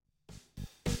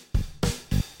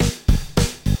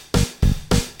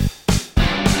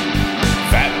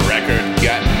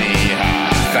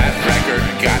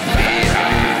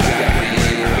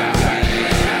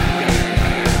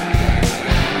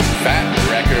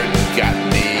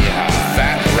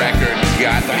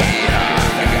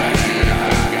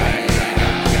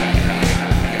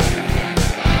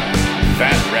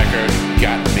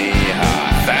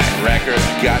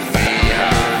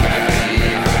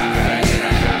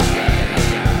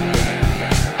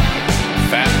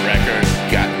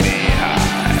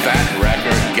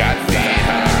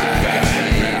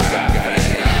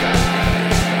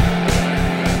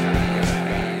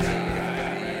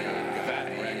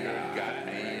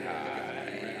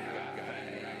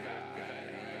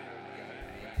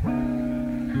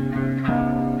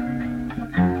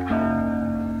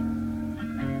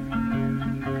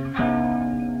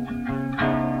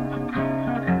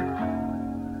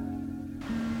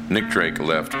Nick Drake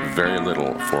left very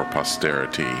little for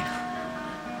posterity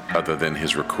other than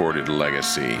his recorded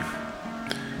legacy.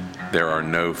 There are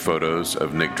no photos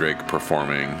of Nick Drake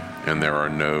performing, and there are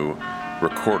no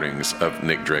recordings of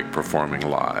Nick Drake performing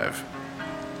live.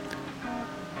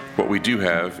 What we do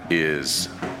have is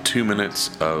 2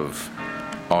 minutes of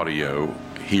audio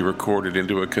he recorded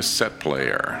into a cassette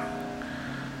player.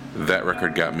 That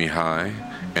Record Got Me High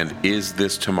and Is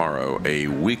This Tomorrow, a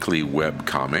weekly web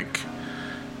comic,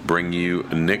 bring you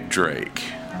Nick Drake.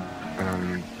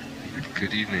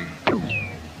 Good evening.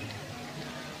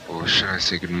 Or should I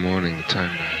say good morning? The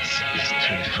time is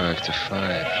 25 to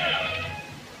 5.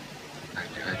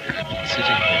 I've been sitting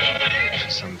here for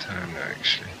some time now,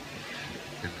 actually.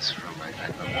 In this room, I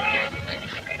have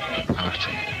a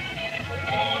party,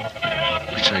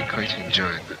 which I quite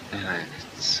enjoy, but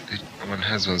one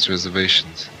has one's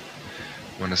reservations.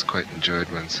 One has quite enjoyed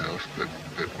oneself, but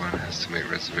one has to make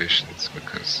reservations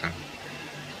because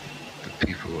the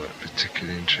people weren't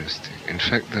particularly interesting. In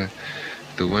fact, there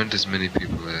weren't as many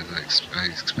people as I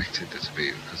expected there to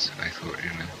be, because I thought,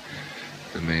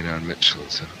 the Maynard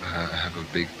Mitchells have a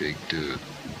big do.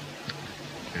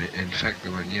 And in fact,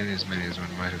 there weren't nearly as many as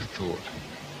one might have thought,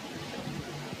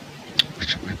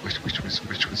 which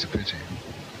was a pity.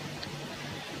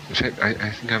 In fact, I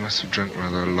think I must have drunk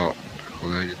rather a lot,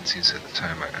 although I didn't seem so at the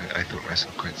time. I thought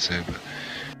myself quite sober.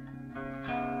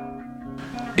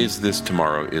 Is This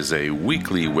Tomorrow is a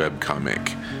weekly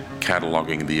webcomic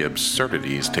cataloging the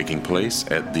absurdities taking place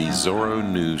at the Zorro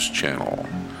News Channel.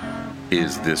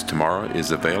 Is This Tomorrow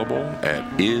is available at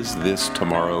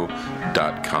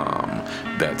isthistomorrow.com.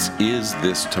 That's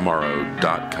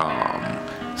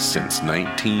isthistomorrow.com since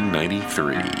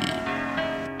 1993.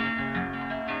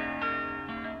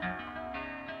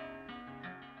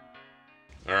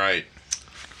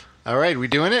 All right, we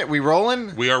doing it? We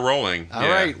rolling? We are rolling. All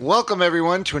right. Welcome,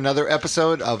 everyone, to another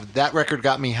episode of That Record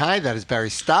Got Me High. That is Barry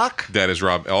Stock. That is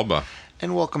Rob Elba.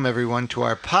 And welcome, everyone, to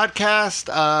our podcast.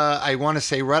 I want to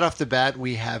say right off the bat,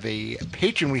 we have a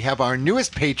patron. We have our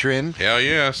newest patron. Hell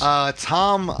yes.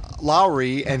 Tom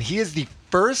Lowry, and he is the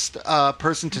first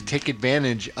person to take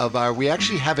advantage of our. We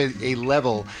actually have a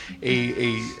level,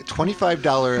 a $25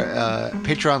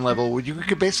 Patreon level where you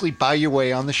could basically buy your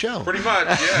way on the show. Pretty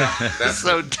much, yeah.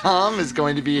 So Tom is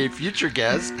going to be a future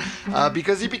guest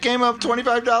because he became a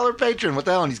 $25 patron. What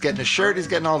the hell? And he's getting a shirt. He's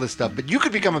getting all this stuff. But you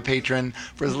could become a patron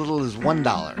for as little as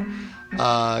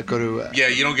 $1. Go to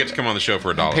you don't get to come on the show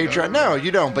for $1. Patreon. No,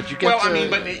 you don't. But you get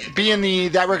to be in the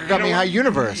That Record Got Me High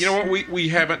universe. You know what we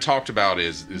haven't talked about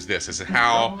is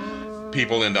how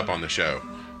people end up on the show,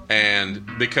 and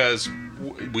because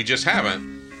we just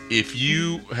haven't. If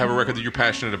you have a record that you're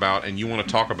passionate about and you want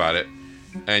to talk about it,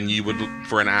 and you would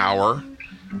for an hour,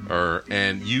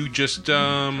 and you just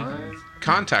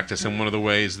contact us in one of the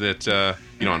ways that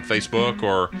on Facebook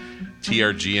or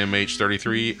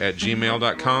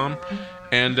trgmh33@gmail.com,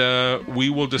 and we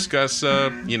will discuss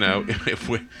if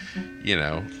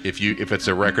it's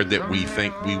a record that we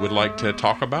think we would like to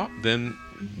talk about, then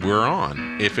we're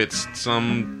on. If it's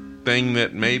something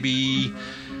that maybe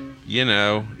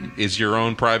is your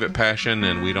own private passion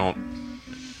and we don't,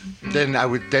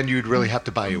 then you'd really have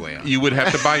to buy your way on. You would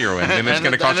have to buy your way, and it's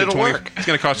going to cost you It's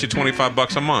going to cost you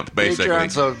 $25 a month, basically. Patreon,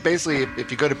 so basically,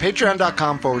 if you go to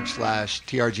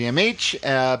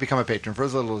patreon.com/trgmh, become a patron for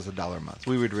as little as $1 a month.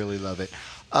 We would really love it.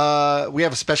 We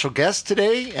have a special guest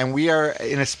today, and we are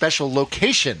in a special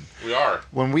location. We are.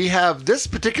 When we have this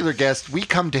particular guest, we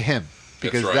come to him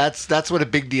because that's what a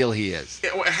big deal he is.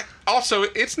 Also,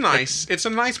 it's nice. It's a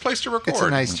nice place to record. It's a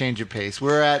nice change of pace.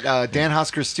 We're at Dan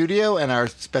Hosker's studio, and our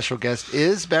special guest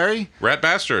is Barry. Rat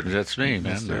Bastard. That's me,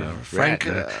 man. Frank.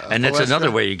 And that's another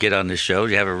way you get on this show.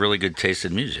 You have a really good taste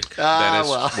in music. That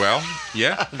is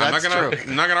yeah. I'm not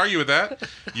gonna argue with that.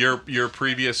 Your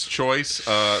previous choice,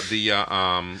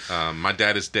 My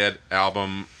Dad Is Dead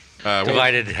album,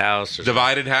 Divided House.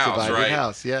 Divided House. Divided right?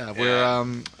 House. Yeah. We're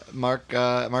Mark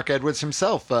Edwards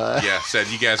himself. Said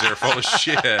you guys are full of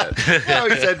shit. No,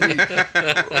 he said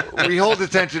we hold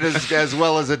attention as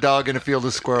well as a dog in a field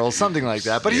of squirrels, something like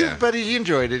that. But he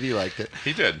enjoyed it. He liked it.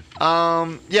 He did.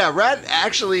 Rat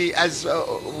actually,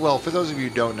 for those of you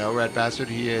who don't know, Rat Bastard,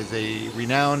 he is a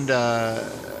renowned a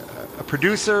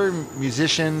producer,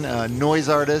 musician, noise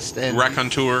artist, and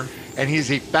raconteur. And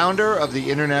he's a founder of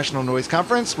the International Noise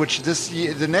Conference, which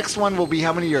the next one will be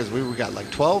how many years? We got like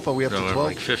 12? Are we up to 12?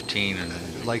 Like 15.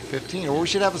 Like 15? Or we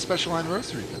should have a special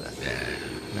anniversary for that.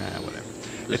 Nah, whatever.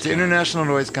 It's the International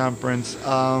Noise Conference.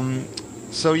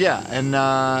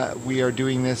 We are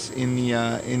doing this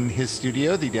in his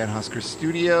studio, the Dan Hosker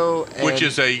studio. Which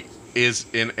is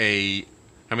in a,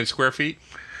 how many square feet?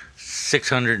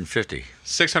 650.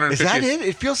 650. Is that it?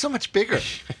 It feels so much bigger.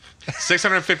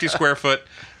 650 square foot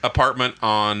apartment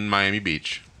on Miami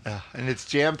Beach. And it's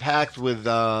jam packed with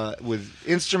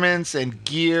instruments and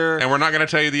gear. And we're not going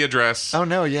to tell you the address. Oh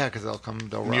no, yeah, because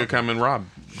they'll rob. You come and rob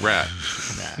Rat.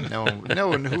 Nah, no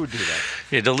one who would do that.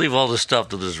 Yeah, they'll leave all the stuff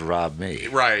to just rob me.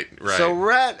 Right. So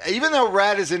Rat, even though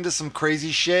Rat is into some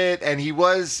crazy shit, and he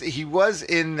was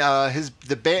in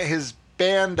his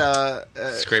band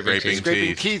Scraping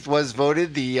Scraping Teeth was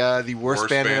voted the worst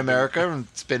band in America from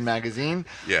Spin Magazine.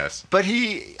 Yes. But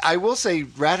I will say,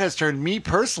 Rat has turned me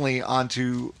personally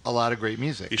onto a lot of great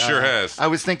music. He sure has. I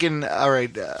was thinking, all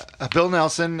right, Bill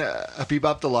Nelson, a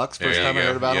Bebop Deluxe. First time I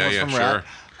heard about him was from Rat.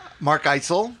 Mark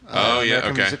Eisel,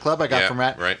 American Music Club. I got from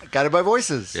Rat. Right. Got it by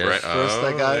Voices. Yeah. Right.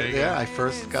 I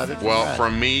first got it. From Well, Rat.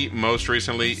 from me, most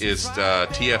recently is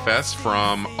TFS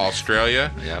from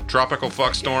Australia. Yep. Tropical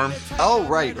Fuckstorm. Oh,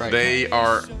 right. They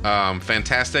are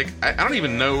fantastic. I don't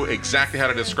even know exactly how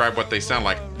to describe what they sound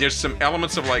like. There's some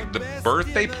elements of like the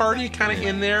birthday party kind of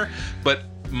in there, but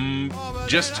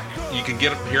just you can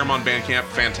hear them on Bandcamp.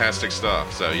 Fantastic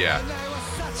stuff. So yeah.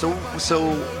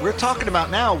 So we're talking about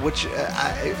now, which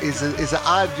is an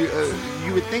odd.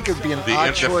 You would think it would be an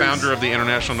odd choice. The founder of the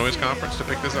International Noise Conference to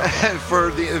pick this up.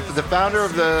 For the founder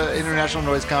of the International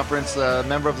Noise Conference,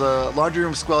 member of the Laundry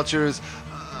Room Squelchers,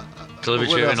 To Live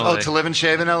and Shave in LA. To Live and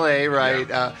Shave in LA, right?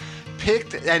 Yeah.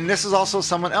 Picked, and this is also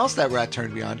someone else that Rat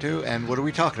turned me on to. And what are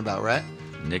we talking about, Rat?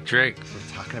 Nick Drake.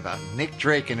 We're talking about Nick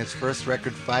Drake and his first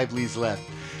record, 5 Leaves Left,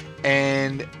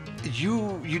 and.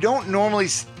 You don't normally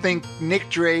think Nick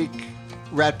Drake,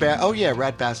 Rat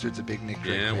Bastard's a big Nick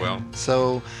Drake fan. Well.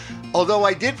 So, although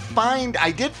I did find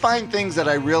things that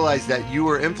I realized that you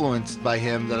were influenced by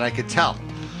him that I could tell.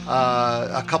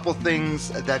 A couple things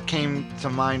that came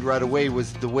to mind right away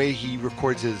was the way he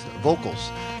records his vocals.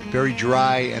 Very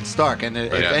dry and stark. And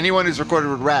if anyone who's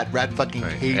recorded with Rat fucking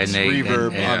hates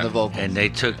reverb on the vocals. And they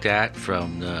took that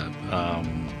from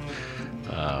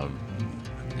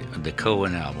the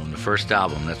Cohen album, the first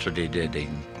album. That's what they did.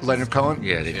 Leonard Cohen?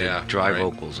 Yeah, they did dry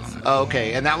vocals on it. Oh,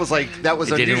 okay, and that was They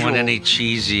unusual. didn't want any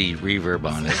cheesy reverb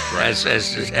on it,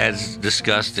 as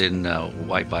discussed in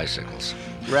White Bicycles.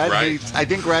 I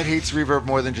think Rat hates reverb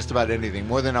more than just about anything.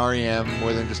 More than REM,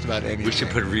 more than just about anything. We should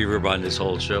put reverb on this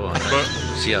whole show.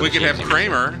 But we could have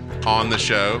Kramer on the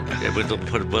show. Yeah, we'll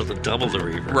put double the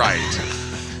reverb. Right.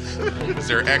 Is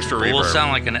there extra reverb? We'll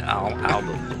sound like an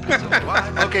album.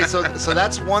 Okay, so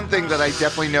that's one thing that I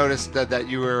definitely noticed that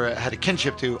you had a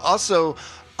kinship to. Also,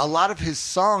 a lot of his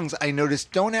songs I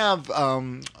noticed don't have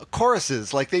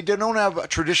choruses. Like they don't have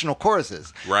traditional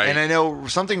choruses. Right. And I know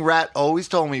something Rat always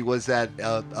told me was that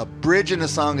a bridge in a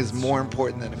song is more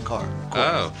important than a chorus.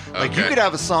 Oh, okay. Like you could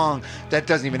have a song that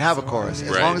doesn't even have a chorus.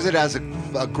 As long as it has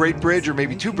a great bridge or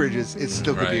maybe 2 bridges, it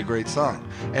still could be a great song.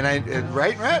 And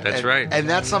right, Rat? That's right. And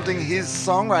that's something his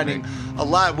songwriting a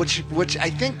lot, which I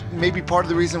think may be part of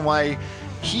the reason why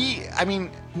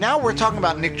now we're talking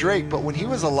about Nick Drake, but when he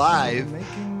was alive,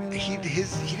 he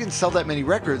didn't sell that many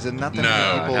records, and not that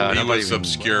many people. He was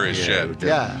obscure as shit.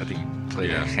 Yeah. I think he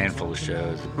played a handful of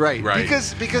shows. Right.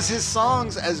 Because his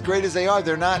songs, as great as they are,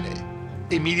 they're not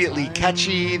immediately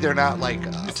catchy. They're not like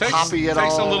poppy at all. It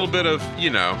takes a little bit of,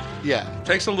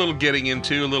 takes a little getting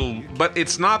into, but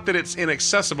it's not that it's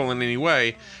inaccessible in any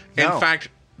way. In fact,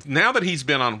 now that he's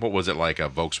been on, what was it, like a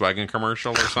Volkswagen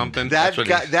commercial or something? that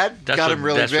got him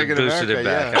really big in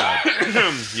America.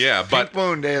 Yeah, but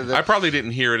Moon, I probably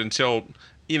didn't hear it until,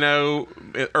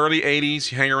 early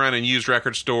 80s. You hang around in used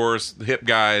record stores, the hip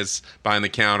guys behind the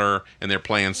counter, and they're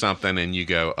playing something, and you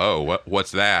go, oh, what's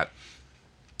that?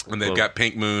 And they've got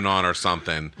Pink Moon on or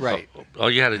something. Right.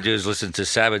 All you had to do is listen to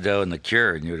Sabado and The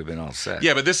Cure, and you would have been all set.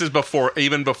 Yeah, but this is before.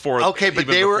 Okay, but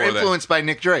they were influenced by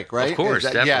Nick Drake, right? Of course,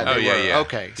 definitely. Yeah.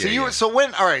 Okay.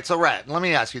 So Rat, let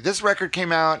me ask you. This record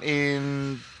came out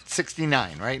in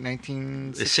 69, right?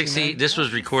 1969? This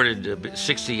was recorded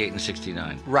 68 and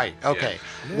 69. Right. Okay.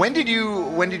 Yeah. When did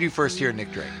you first hear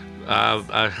Nick Drake?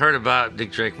 I heard about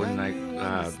Nick Drake when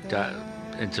I got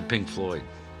into Pink Floyd.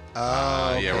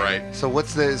 Oh, okay. Yeah, right. So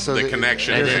what's the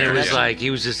connection? And then it was like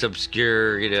he was this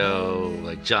obscure,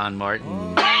 like John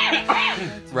Martin,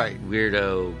 right?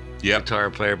 Weirdo guitar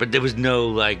player, but there was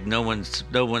no one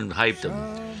hyped him.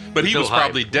 But he was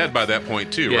probably dead by that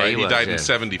point too, right? He died in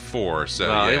 '74.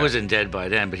 So he wasn't dead by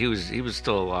then, but he was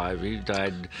still alive. He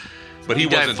died. But he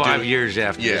died wasn't 5 years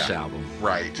after this album.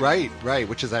 Right.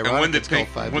 Which is ironic. And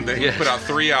when they put out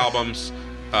 3 albums.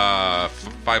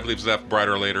 5 Leaves Left,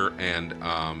 Brighter Later, and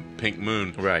Pink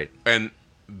Moon. Right. And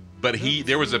But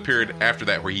there was a period after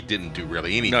that where he didn't do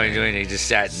really anything. No, he just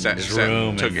sat in his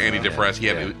room. Took and, antidepressants.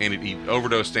 He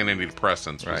overdosed on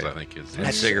antidepressants. Was, Right. I think his.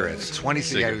 And cigarettes.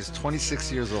 26. Yeah, he was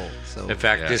 26 years old. So In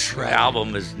fact, Yeah. this Right.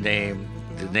 album is named.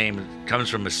 The name comes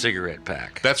from a cigarette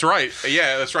pack. That's right.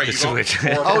 Yeah, that's right. You That's don't, which-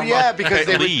 Oh, yeah, because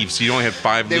they would- leaves. You only have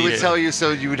 5 they leaves. would tell you,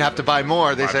 so you would have to buy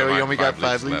more. They say, well, you only got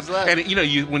 5 leaves left.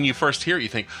 And when you first hear it, you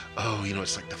think, oh,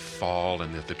 it's like the fall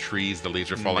and the trees, the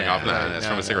leaves are falling Yeah, off. No, right, that's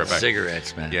no, from a cigarette pack.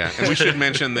 Cigarettes, man. Yeah, and we should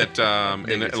mention that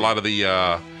in a lot of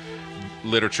the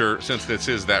literature, since this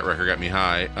is That Record Got Me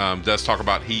High, does talk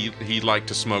about he liked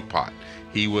to smoke pot.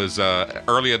 He was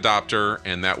early adopter,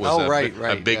 and that was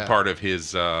a big yeah. part of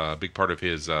his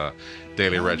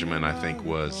daily regimen. I think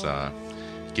was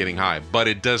getting high, but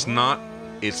it does not.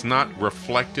 It's not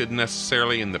reflected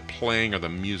necessarily in the playing or the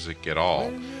music at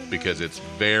all, because it's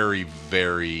very,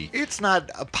 very. It's not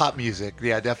pop music.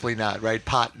 Yeah, definitely not, right?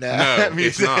 Pot No, music.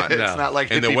 it's not. It's No. not like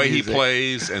And the hippie way music. he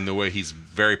plays, and the way he's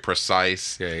very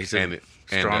precise. Yeah, he's a and,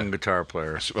 strong guitar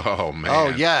player. Oh man. Oh,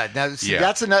 yeah. Now, see, Yeah.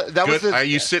 that's another. That was Good, the.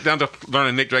 you sit down to learn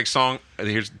a Nick Drake song, and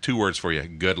here's 2 words for you: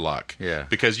 good luck. Yeah.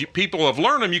 Because people have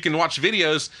learned them. You can watch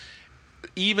videos.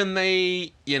 Even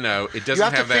it doesn't You have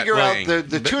to have that figure out ring.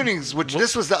 the tunings, which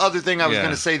this was the other thing I was Yeah.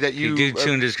 going to say that you. He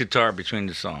tuned his guitar between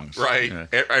the songs. Right.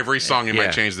 Yeah. Every song you Yeah.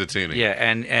 might change the tuning. Yeah,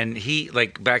 and he,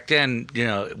 like, back then,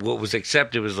 what was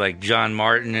accepted was like John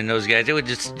Martin and those guys. They would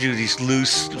just do these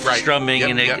loose Right. strumming, Yep,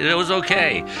 and yep. it was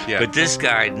okay. Yeah. But this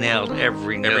guy nailed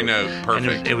every note. Every note, And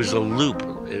perfect. it was a loop.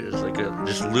 It was like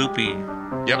this loopy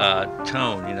Yep.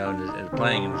 tone, and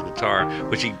playing in his guitar,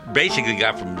 which he basically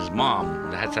got from his mom.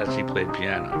 That's how she played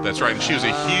piano. That's right, and she was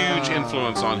a huge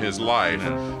influence on his life.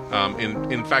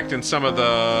 In fact, in some of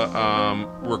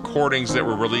the recordings that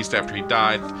were released after he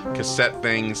died, cassette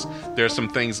things, there's some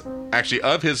things actually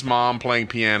of his mom playing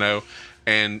piano,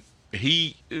 and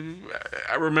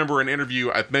I remember an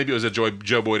interview, maybe it was a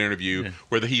Joe Boyd interview,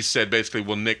 where he said basically,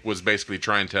 Nick was basically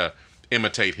trying to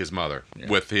imitate his mother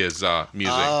with his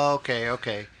music. Oh,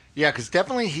 okay. Yeah, because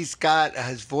definitely he's got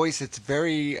his voice. It's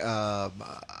very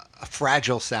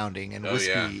fragile sounding and whiskey.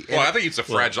 Yeah. And- Well, I think it's a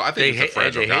fragile. I think it's a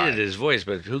fragile they guy. hated his voice,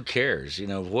 but who cares?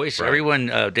 Voice. Right.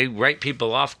 Everyone they write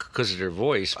people off because of their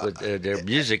voice, but their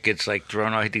music gets like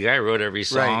thrown out. The guy wrote every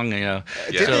song. Did Yeah.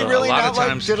 they really a lot not of like?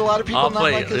 times, Did a lot of people I'll not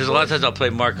play. like his There's a lot of voice? times I'll play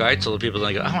Mark Eitzel, and people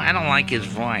like, oh, I don't like his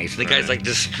voice. The guy's like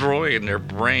destroying their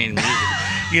brain.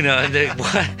 And they,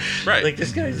 what? Right. Like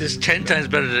this guy's just 10 times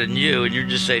better than you, and you're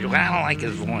just saying, well, I don't like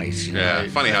his voice. Yeah,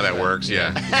 funny how that works.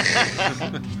 Yeah.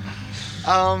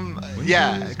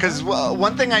 Yeah, because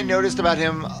one thing I noticed about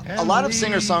him, a lot of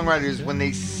singer-songwriters, when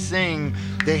they sing,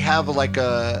 they have like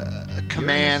a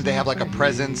command, they have like a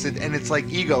presence, and it's like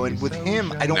ego. And with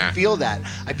him, I don't Nah. feel that.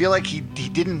 I feel like he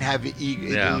didn't have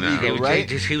ego, He would right?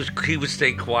 he would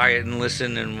stay quiet and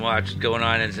listen and watch what's going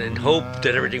on and hope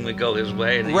that everything would go his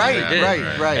way. And he Right, really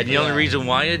did. right. And the only reason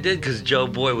why it did, because Joe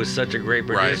Boy was such a great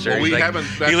Right. producer. Well, He's we like- haven't-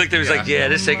 He looked there, he was like, yeah,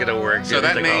 this ain't gonna work. So He's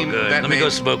that like, name- oh, good. that Let me go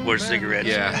name- smoke more cigarettes.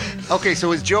 Yeah. Okay,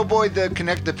 so is Joe Boyd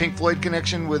the Pink Floyd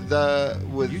connection with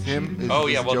him? Oh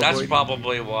Is yeah, well Joe that's Boyd?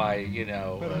 probably why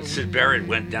Sid Barrett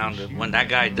went down to when that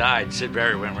guy died. Sid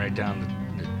Barrett went right down.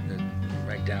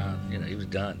 He was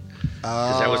done.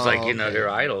 Because that was like their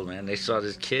idol, man. They saw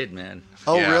this kid, man.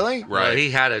 Oh, Yeah, really? Right. Well,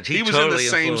 he had a. He was totally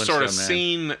in the same influenced sort of them, man.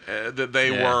 scene that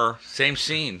they Yeah. were. Same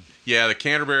scene. Yeah, the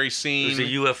Canterbury It scene. was a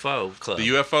UFO club. The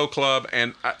UFO Club,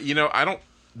 and I don't.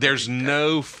 There's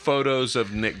no photos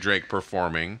of Nick Drake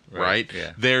performing, right?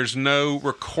 yeah. There's no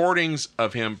recordings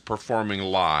of him performing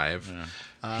live.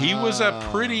 He was a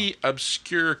pretty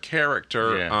obscure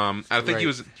character. Yeah. I think he Right.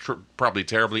 was probably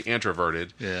terribly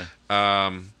introverted. Yeah.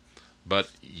 But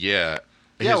yeah,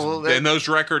 Yeah, well, and those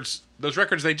records,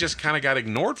 they just kind of got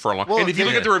ignored for a long. Well, and if you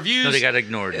look at the reviews, No, they got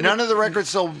ignored. None of the records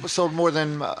sold more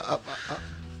than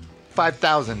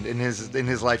 5,000 in his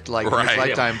Right.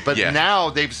 lifetime. But Yeah. now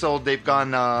they've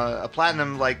gone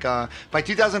platinum. By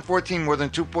 2014, more than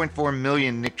 2.4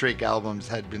 million Nick Drake albums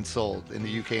had been sold in the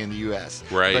UK and the US.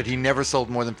 Right. But he never sold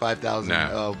more than 5,000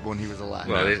 No. when he was alive.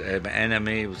 Well,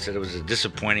 NME said it was a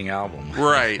disappointing album.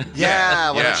 right? yeah,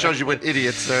 well, yeah. that shows you what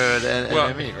idiots are at Well,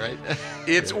 NME, right?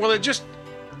 It just,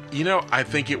 I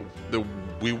think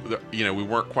we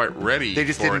weren't quite ready. They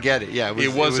just for didn't get it. Yeah,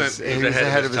 It wasn't. He was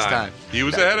ahead of his time. He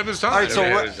was ahead of his time. All right, so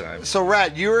Ahead of his time. so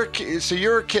Rat, you're a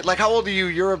kid. Like, how old are you?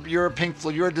 You're a Pink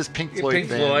Floyd. You're this Pink Floyd Pink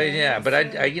fan. Floyd, yeah, but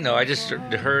I just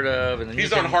heard of. And then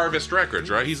He's you on can- Harvest Records,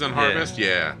 right? He's on Harvest.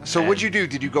 Yeah. So what'd you do?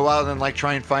 Did you go out and like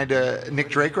try and find a Nick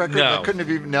Drake record? No. That couldn't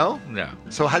have even no. No.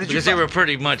 So how did you? Because they were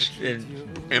pretty much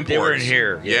imports. They weren't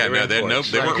here. Yeah, they were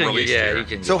imports. they You weren't can- released yeah, here. you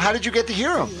can So how did you get to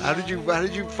hear him? How did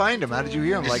you find him? How did you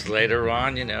hear him? just later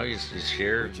on, you just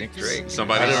hear Nick Drake.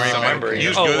 Somebody- I don't somebody remember.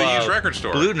 used to go to the used record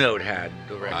store. Blue Note had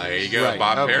the records. There you go,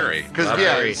 Bob Perry. Because Bob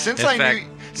yeah, Berry. since In I fact, knew,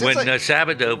 since when I,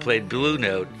 Sabado played Blue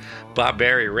Note, Bob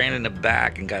Berry ran in the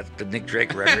back and got the Nick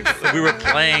Drake record. We were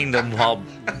playing them while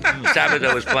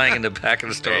Sabado was playing in the back of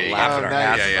the store, There you laughing go. our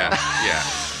Nice. asses Yeah, yeah,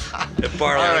 off. And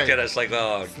Barlow All looked right. at us like,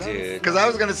 "Oh, dude." because I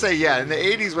was gonna say in the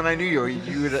 '80s when I knew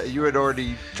you had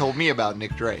already told me about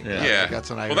Nick Drake. Yeah. yeah. That's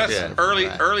when I. Well, that's heard early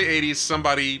that. early '80s.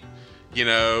 Somebody,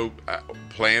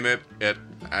 playing it at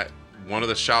one of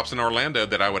the shops in Orlando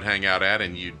that I would hang out at,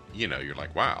 and you're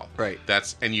like, wow, Right.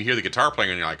 and you hear the guitar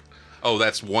playing, and you're like, oh,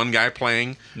 that's one guy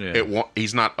playing. Yeah.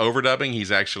 He's not overdubbing.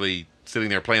 He's actually sitting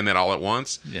there playing that all at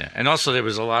once. Yeah, and also there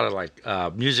was a lot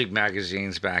of music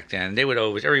magazines back then. They would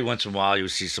always, every once in a while, you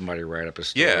would see somebody write up a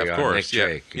story Yeah, of on course. Nick Yeah.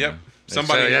 Drake. Yep. And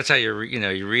Somebody- so that's how you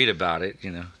read about it.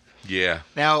 Yeah.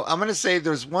 Now I'm gonna say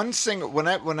there's one singer when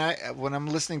I'm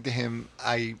listening to him,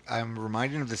 I'm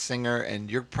reminded of the singer, and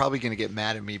you're probably gonna get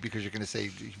mad at me because you're gonna say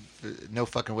no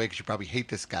fucking way because you probably hate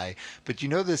this guy. But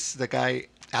the guy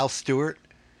Al Stewart.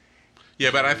 Yeah,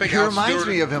 but I think He Al reminds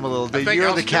Stewart- me of him a little. I think You're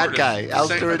Al the cat Stewart is guy. the Al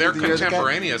same- Stewart. They're You're the cat-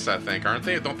 contemporaneous, I think, aren't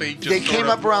they? Don't they just They sort came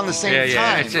of- up around the same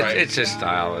Yeah, time. it's a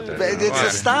style. Of It's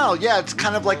a style. Yeah, it's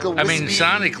kind of like a. I mean, wispy,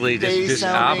 sonically, this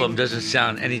bass-sounding- album doesn't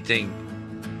sound anything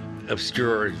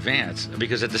obscure or advanced,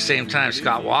 because at the same time,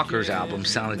 Scott Walker's album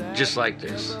sounded just like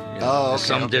this. Oh,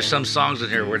 okay, There's some songs in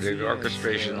here where the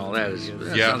orchestration and all that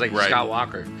Yeah, sounds like right. Scott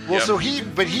Walker. Well, Yep. so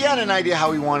he had an idea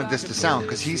how he wanted this to sound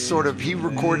because he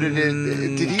recorded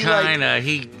it. Did he Kind of.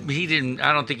 He didn't.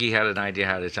 I don't think he had an idea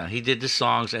how to sound. He did the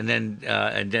songs, and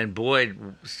then Boyd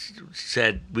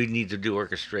said we need to do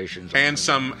orchestrations and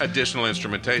some additional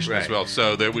instrumentation as Right. well.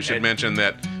 So that we should And- mention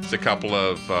that there's a couple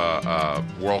of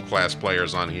world-class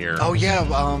players on here. Oh yeah,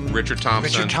 Richard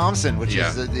Thompson. which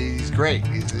Yeah. is he's great.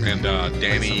 And Danny,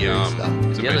 Danny.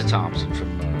 the other Thompson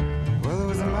from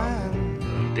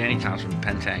Danny Thompson from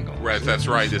Pentangle. Right, that's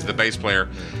right. Is the bass player,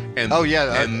 and Oh,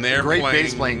 yeah, and they're great playing,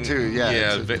 bass playing, too. Yeah,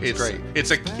 it's great.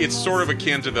 It's sort of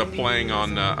akin to the playing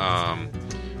on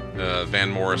Van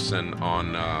Morrison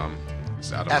on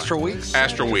it's out of Astro my- Weeks?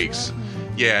 Astro Weeks.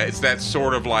 Yeah, it's that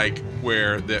sort of like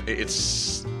where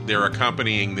they're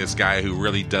accompanying this guy who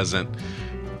really doesn't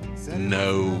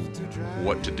know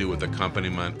what to do with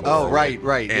accompaniment. Oh, right,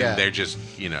 and yeah. they're just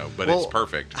but Well, it's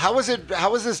perfect. How was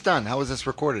this done? How was this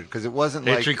recorded? Because it wasn't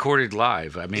It's like recorded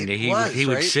live. I mean, It he was, would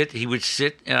right? sit in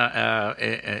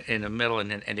the middle,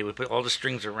 and they would put all the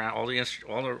strings around. All the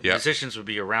Yep. musicians would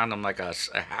be around him like a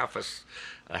half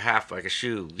like a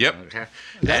shoe. you Yep. know,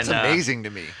 that's and, amazing to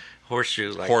me.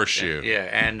 Horseshoe. Like, Horseshoe.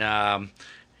 Yeah,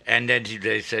 and then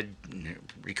they said,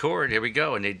 "Record, here we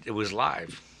go," and it was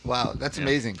live. Wow, that's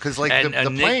amazing. Because like And the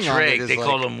Nick playing on Drake, it is they like,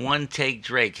 called him One Take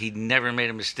Drake. He never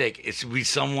made a mistake. It's be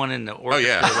someone in the Oh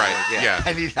orchestra. yeah, right. Yeah.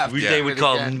 and he'd have to They do would it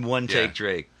call again. him One Take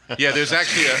Drake. Yeah, there's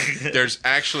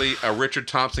actually a Richard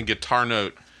Thompson guitar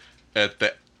note at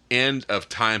the end of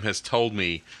Time Has Told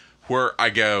Me where I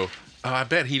go, oh, I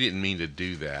bet he didn't mean to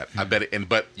do that. I bet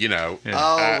but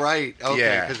Oh right, okay,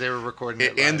 yeah. because they were recording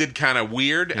it live. ended kind of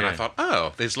weird, and I Yeah. thought,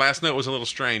 oh, his last note was a little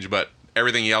strange, but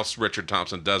everything else Richard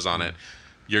Thompson does on it,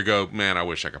 you go, man, I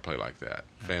wish I could play like that.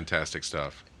 Fantastic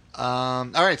stuff. All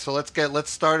right, so let's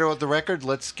start with the record.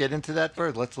 Let's get into that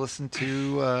first. Let's listen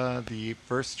to the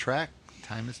first track.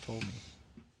 Time Has Told Me.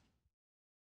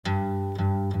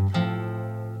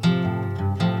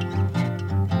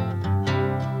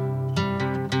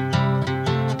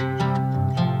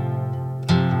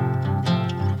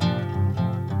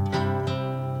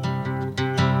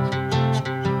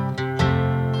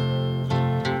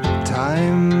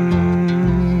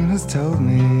 Time has told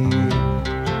me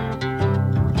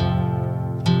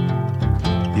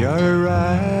you're a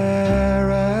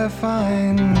rare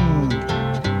find,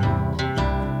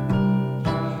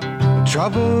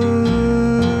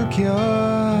 trouble cure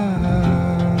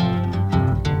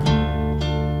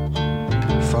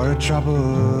for a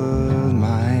troubled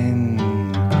mind.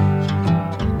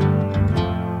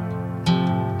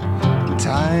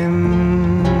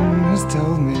 Time has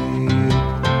told me.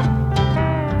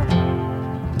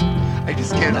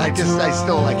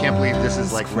 I can't believe this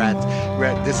is like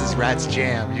this is Rat's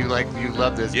jam. You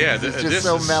love this. Yeah, it's just this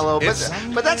so is- mellow. it's-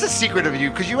 But that's a secret of you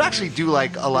because you actually do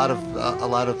like a lot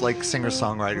of like singer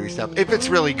songwritery stuff if it's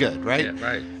really good, right? Yeah,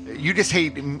 right. You just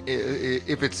hate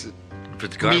if it's If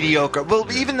it's garbage. mediocre. Well,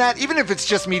 even if it's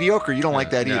just mediocre, you don't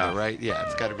like that no. either, right? Yeah,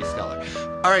 it's got to be stellar.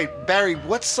 All right, Barry,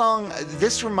 what song?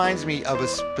 This reminds me of a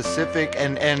specific,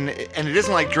 and it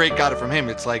isn't like Drake got it from him.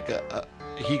 It's like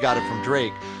he got it from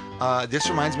Drake. this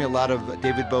reminds me a lot of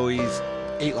David Bowie's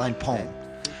 8-line poem.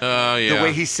 Yeah. The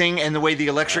way he sing and the way the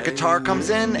electric guitar comes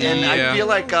in, and Yeah. I feel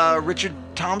like Richard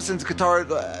Thompson's guitar,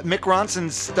 Mick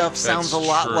Ronson's stuff sounds a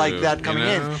lot true, like that coming you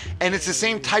know? in, and it's the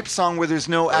same type song where there's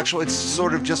no actual. It's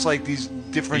sort of just like these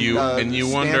different you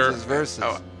wonder. stanzas, verses.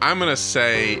 Oh, I'm gonna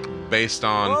say based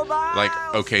on like,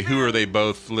 okay, who are they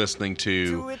both listening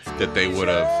to that they would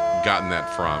have gotten that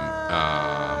from?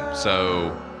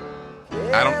 So.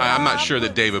 I'm not sure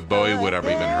that David Bowie would have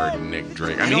even heard Nick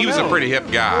Drake. I mean, he was a pretty hip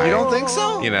guy. You don't think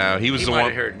so? You know, he was He the might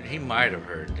one. have heard. He might have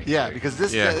heard. Nick Yeah, Drake. because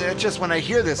this, Yeah. it's just when I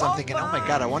hear this, I'm thinking, oh my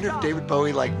god, I wonder if David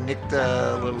Bowie like nicked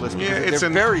Little List. Yeah, because it's they're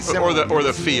in very similar. or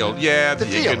the field. Yeah, The it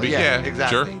field, could be. yeah, Yeah,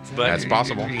 exactly. Sure, But that's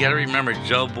possible. You got to remember,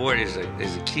 Joe Boyd is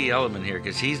a key element here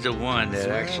because he's the one that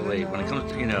actually, when it comes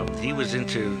to, he was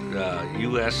into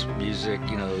U.S. music,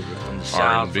 from the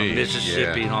South, R&B, from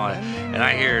Mississippi, yeah. and all that. And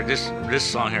I hear this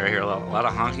song here. I hear a lot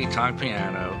of honky tonk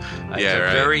piano. It's Yeah, a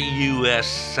right. very U.S.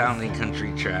 sounding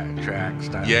country track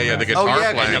style. Yeah, the track. guitar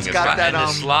yeah, 'cause playing. it's is got that, and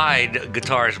the slide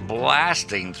guitar is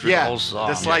blasting through Yeah, the whole song.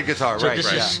 the slide guitar, so right, this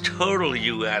right. is total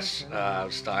U.S.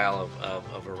 Style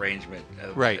of arrangement.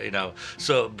 Right.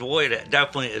 So Boyd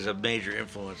definitely is a major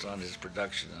influence on his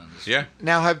production on this. Yeah.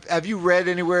 Now, have you read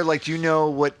anywhere? Like, do you know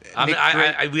what? I mean,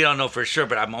 Nick Drake- we don't know for sure,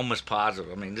 but I'm almost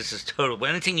positive. I mean, this is total.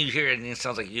 When anything you hear and it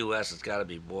sounds like U.S., it's got to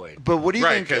be Boyd. But what do you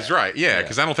Right, think?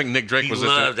 because I don't think Nick Drake He was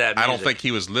loved listening. that I don't music. think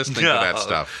he was listening to that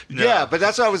stuff. No. Yeah, but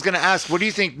that's what I was going to ask. What do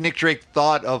you think Nick Drake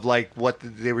thought of like what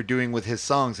they were doing with his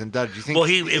songs? And do you think? Well,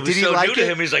 it was did he so like new to it?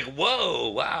 him. He's like, "Whoa,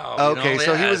 wow!" Okay,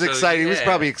 so he was excited. He was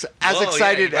probably as Whoa,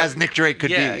 excited yeah, as Nick Drake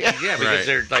could yeah, be. Yeah, because Right.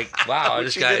 they're like, "Wow, Which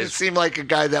this he guy didn't is." seem like a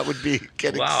guy that would be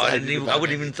getting Wow, excited. I about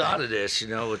wouldn't even anything. thought of this,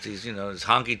 with these, this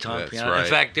honky tonk That's piano. right. In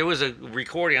fact, there was a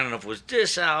recording. I don't know if it was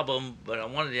this album, but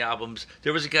on one of the albums,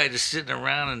 there was a guy just sitting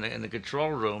around in the control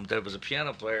room that was a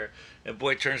piano player. And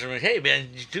Boyd turns to him and "Hey man,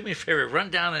 do me a favor,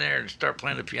 run down in there and start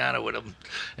playing the piano with him."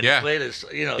 And Yeah. play this.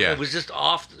 Yeah. It was just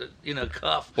off the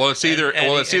cuff. Well, it's either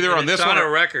And on this it's one on a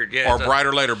record, yeah, or it's a-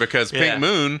 Brighter Later, because Yeah. Pink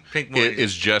Moon, Pink Moon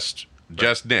is just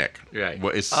Nick. Right.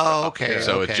 Well, it's, Oh, okay,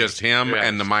 So okay. it's just him Right.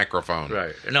 and the microphone.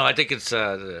 Right. No, I think it's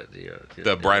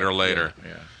the Brighter Later.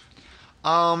 Yeah.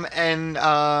 And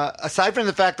aside from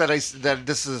the fact that that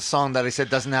this is a song that I said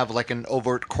doesn't have like an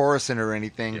overt chorus in it or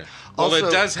anything. Yeah. Well, Also,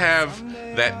 it does have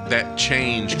that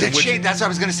change. The which- change, that's what I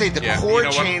was going to say. The Yeah, you chord know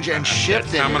what? change and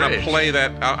shift in I'm it. going to play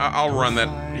that. I'll run that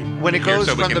When it here goes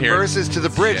so we from can the hear it. verses to the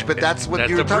bridge, Yeah. but that's what That's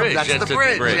you're the talking. bridge. That's the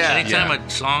bridge. bridge. Yeah. Anytime Yeah. a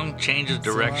song changes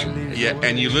direction. Yeah,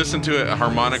 and you listen to it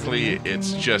harmonically,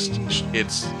 it's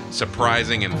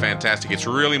surprising and fantastic. It's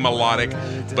really melodic,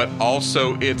 but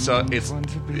also it's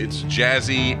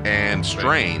jazzy and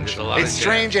strange. There's a lot It's of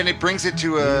strange, and it brings it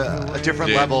to a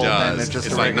different It level does. than just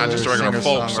It's a like regular not just a regular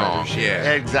folk song, singer-songwriter shit.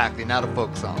 yeah. Exactly, not a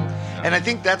folk song. And I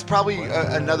think that's probably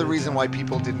another reason why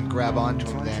people didn't grab onto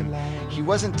him then. He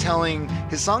wasn't telling...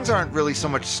 His songs aren't really so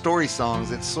much story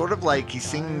songs. It's sort of like he's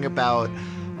singing about,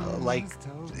 like...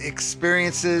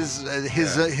 experiences,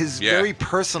 his Yeah. very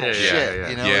personal Yeah, shit, yeah.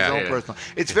 his Yeah. own Yeah. personal.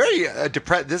 It's very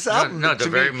depressed. This album, No, to they're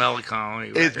me, very melancholy.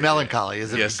 it's record. melancholy.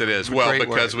 Is Yes, it is. a Well, great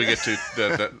because word. we get to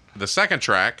the second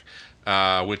track,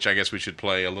 which I guess we should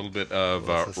play a little bit of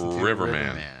Let's listen to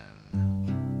Riverman.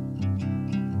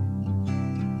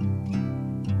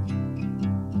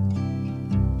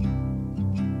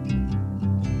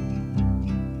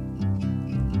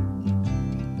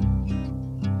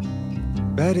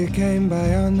 Betty came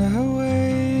by on her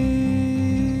way,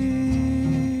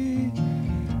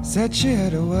 said she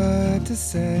had a word to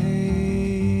say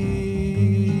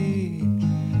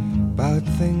about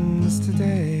things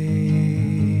today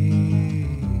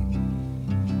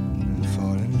and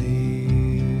fallen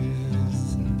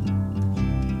leaves.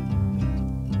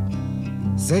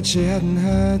 Said she hadn't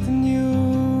heard the news,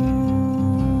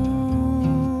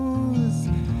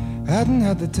 hadn't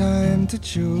had the time to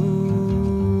choose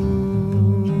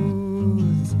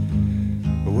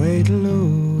a way to lose,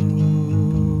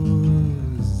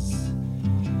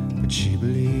 but she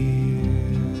believes.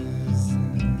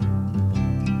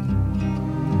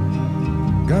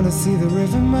 Gonna see the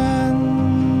riverman,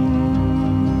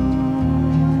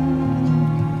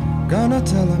 gonna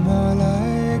tell him all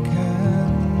I can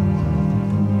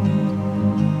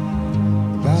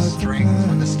about strings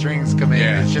when the strings come in.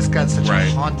 Yeah. It's just got such Right.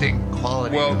 a haunting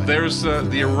quality. Well, to it. there's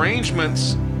the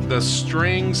arrangements, the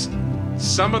strings.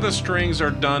 Some of the strings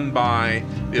are done by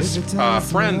this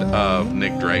friend of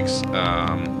Nick Drake's.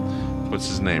 What's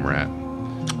his name, Rat?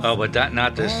 Oh, but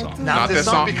not this song. Not this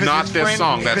song. Because Not his this friend,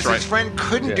 song, that's because right. his friend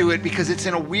couldn't Yeah. do it because it's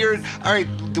in a weird. All right,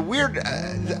 the weird.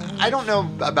 I don't know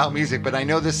about music, but I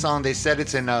know this song. They said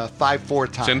it's in 5/4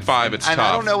 time. It's in 5. It's and tough.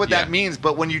 I don't know what Yeah. that means,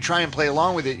 but when you try and play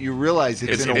along with it, you realize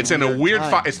it's in a weird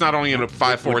time. five. It's not only in a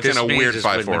 5/4. What It's in this a means weird is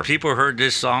when 5/4. people heard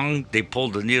this song, they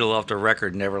pulled the needle off the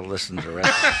record, and never listened to the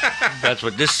rest. That's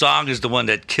what this song is. The one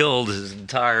that killed his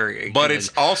entire. But it's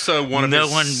also one of No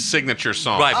his one- signature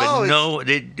songs. Right, but Oh, no,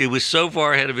 it was so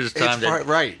far ahead of his time. It's far,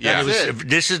 right. Yeah. That's It it. was,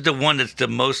 this is the one that's the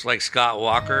most like Scott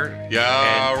Walker.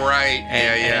 Yeah, And- right.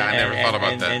 Yeah. I never thought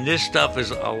about and, that. And this stuff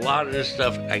is a lot of this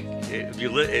stuff. If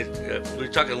you we're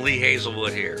talking Lee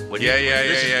Hazelwood here. When Yeah,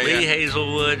 this is Lee yeah.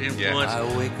 Hazelwood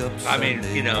influence. I mean,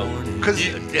 Because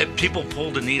people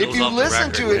pull the needles if you off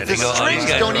listen the to record. it, and the they go, "Oh, these strings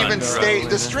guys don't are on even drugs." stay.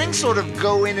 The strings sort of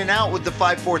go in and out with the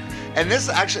 5/4. And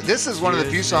this is one of the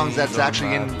few songs that's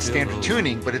actually in standard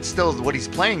tuning, but it's still what he's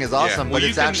playing is awesome. Well, but you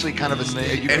it's can- actually kind of a.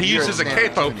 You can And he hear uses it a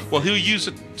standard capo. tuning. Well, he'll use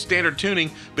a standard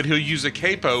tuning, but he'll use a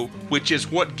capo, which is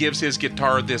what gives his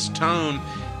guitar this tone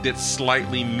that's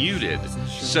slightly muted.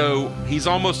 So he's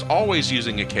almost always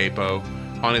using a capo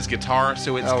on his guitar,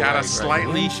 so it's Oh, got right, a right.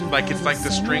 slightly it's like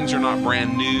the strings are not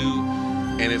brand new,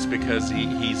 and it's because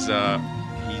he's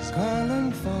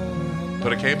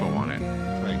put a capo on it.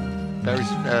 Barry's,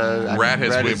 Rat has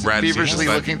Rat whipped is Rat feverishly seems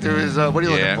like- looking through his. What are you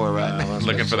looking for, Rat?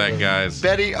 Looking for that, guys.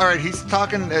 Betty, all right, he's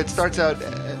talking. It starts out.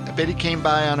 Betty came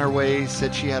by on her way,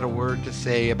 said she had a word to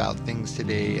say about things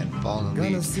today and fallen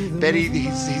leaves. Betty,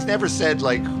 he's never said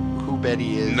like who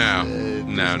Betty is. No. There's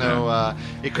No.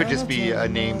 It could just be a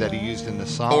name that he used in the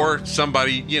song. Or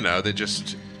somebody, that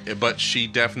just. But she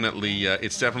definitely,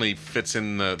 it's definitely fits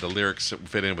in the lyrics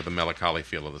fit in with the melancholy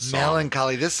feel of the song.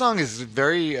 Melancholy. This song is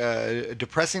very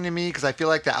depressing to me because I feel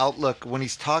like the outlook when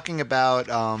he's talking about.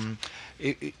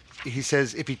 He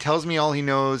says, if he tells me all he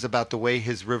knows about the way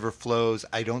his river flows,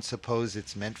 I don't suppose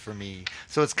it's meant for me.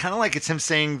 So it's kind of like it's him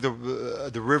saying the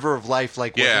river of life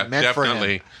like wasn't meant for him.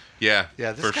 definitely. Yeah,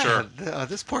 Yeah, for sure.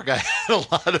 This poor guy had a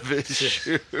lot of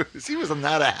issues. He was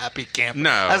not a happy camper.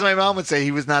 No. As my mom would say, he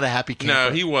was not a happy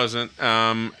camper. No, he wasn't.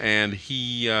 And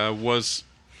he was,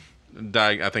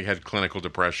 I think, had clinical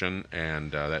depression,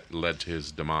 and that led to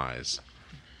his demise.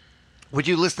 Would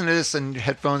you listen to this in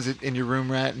headphones in your room,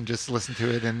 Rat, and just listen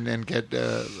to it and get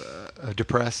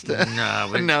depressed? No,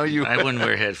 No, I wouldn't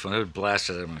wear headphones. I would blast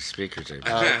it on my speakers.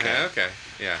 Okay,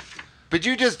 yeah. But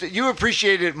you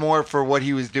appreciate it more for what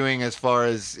he was doing as far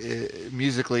as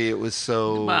musically. It was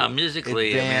so Well,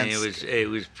 musically, advanced. it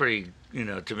was pretty.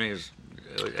 To me,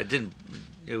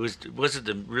 it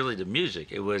wasn't really the music.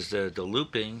 It was the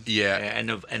looping, Yeah.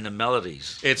 and the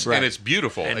melodies. It's Right. and it's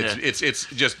beautiful. And, It's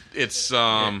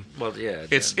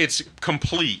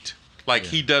complete. Like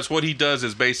he does what he does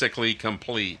is basically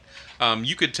complete.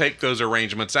 You could take those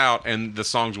arrangements out and the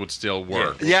songs would still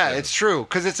work. Yeah, it's true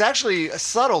because it's actually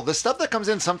subtle. The stuff that comes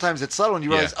in sometimes it's subtle, and you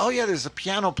realize, Yeah. oh yeah, there's a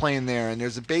piano playing there, and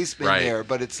there's a bass in Right. there,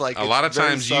 but it's like A it's lot of very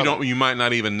times subtle. you might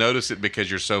not even notice it because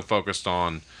you're so focused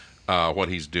on what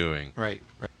he's doing. Right.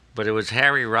 But it was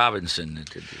Harry Robinson that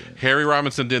did it. Harry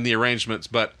Robinson did the arrangements,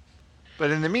 but But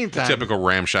in the meantime, typical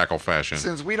ramshackle fashion.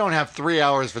 since we don't have 3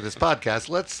 hours for this podcast,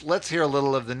 let's hear a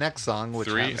little of the next song, which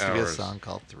 3 happens to be a hours. song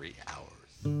called 3 Hours.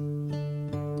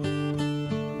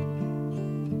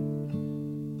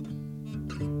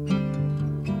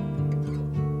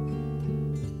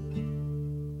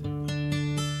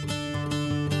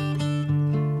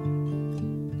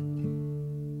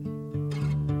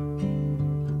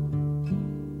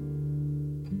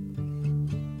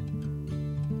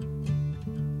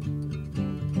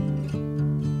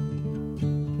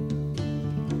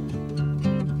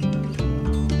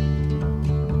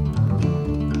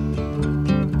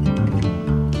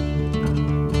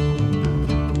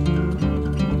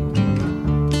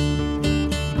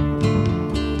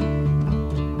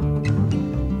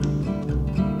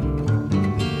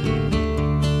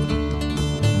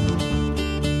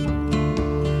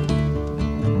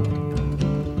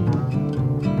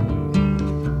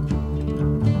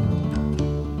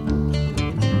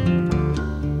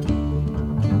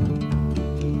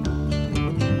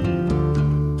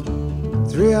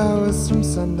 3 hours from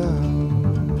sundown,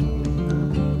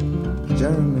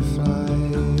 Jeremy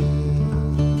flies,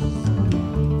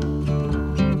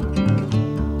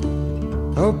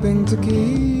 hoping to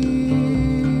keep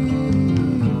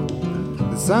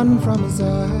the sun from his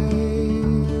eyes.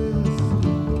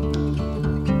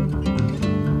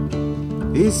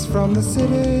 East from the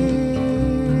city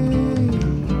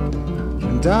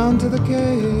and down to the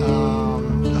cave. Oh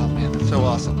man, So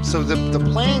awesome. So the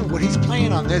playing, what he's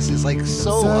playing on this is like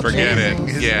so Forget amazing.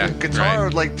 it. His Yeah, guitar,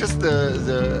 right. like just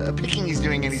the picking he's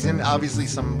doing, and he's in obviously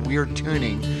some weird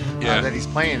tuning Yeah. that he's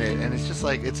playing it, and it's just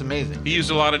like it's amazing. He used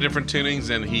a lot of different tunings,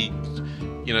 and he,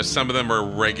 some of them are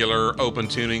regular open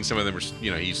tuning, some of them are, he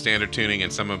used standard tuning,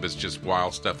 and some of it's just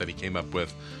wild stuff that he came up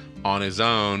with on his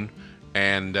own.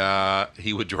 And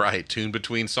he would write tune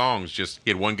between songs.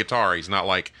 He had one guitar. He's not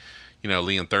like,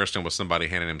 Leon Thurston with somebody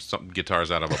handing him some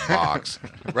guitars out of a box.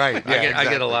 Right. Yeah, I get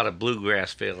exactly. a lot of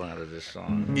bluegrass feel out of this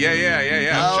song. Yeah.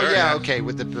 Oh Sure, yeah, okay.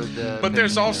 With the But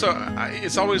there's also,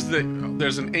 it's always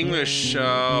there's an English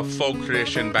folk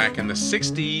tradition back in the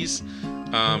 60s.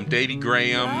 Davy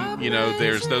Graham,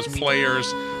 there's those players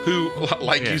who,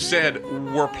 like you said,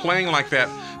 were playing like that,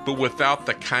 but without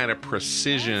the kind of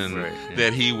precision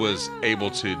that he was able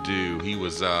to do. He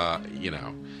was,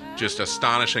 just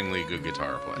astonishingly good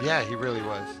guitar player. Yeah, he really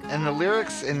was. And the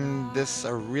lyrics in this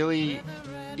are really,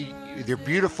 they're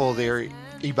beautiful, they're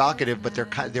evocative, but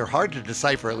they're hard to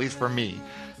decipher, at least for me.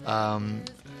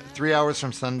 3 hours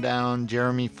from sundown,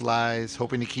 Jeremy flies,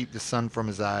 hoping to keep the sun from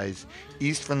his eyes,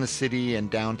 east from the city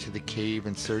and down to the cave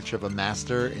in search of a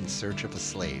master, in search of a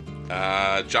slave.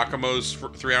 Giacomo's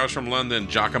 3 hours from London.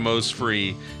 Giacomo's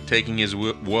free, taking his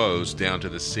woes down to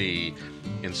the sea,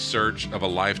 in search of a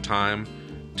lifetime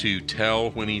to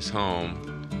tell when he's home,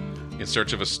 in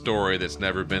search of a story that's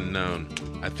never been known.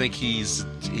 I think he's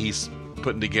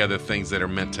putting together things that are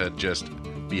meant to just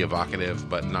be evocative,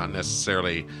 but not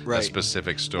necessarily a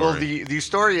specific story. Well, the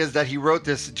story is that he wrote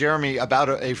this, Jeremy,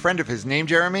 about a friend of his named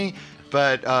Jeremy,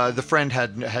 but the friend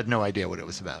had no idea what it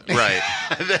was about. Right.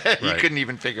 He couldn't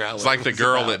even figure out. It's what like it the was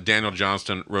girl about. that Daniel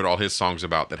Johnston wrote all his songs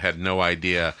about that had no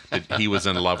idea that he was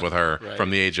in love with her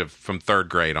from third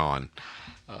grade on.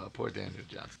 Poor Daniel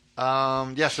Johnson.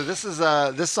 So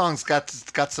this song's got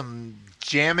some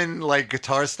jamming like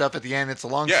guitar stuff at the end. It's a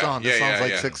long song. The song's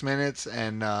like 6 minutes,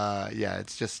 and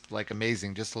it's just like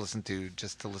amazing. Just to listen to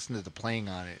the playing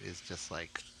on it is just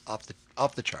like off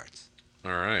the charts.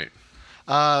 All right.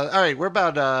 All right, we're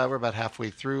about halfway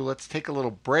through. Let's take a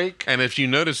little break. And if you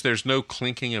notice, there's no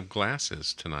clinking of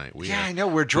glasses tonight. I know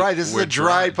we're dry. This is a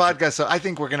dry podcast, so I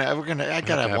think I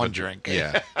gotta have one drink.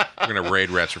 Yeah, we're gonna raid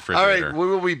Rat's All refrigerator. right, we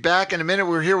will be back in a minute.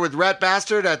 We're here with Rat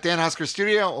Bastard at Dan Husker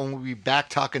Studio, and we'll be back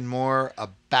talking more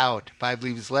about Five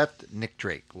Leaves Left, Nick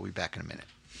Drake. We'll be back in a minute.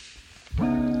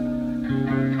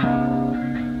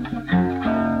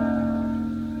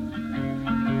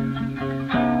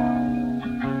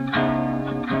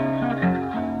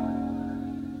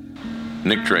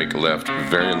 Nick Drake left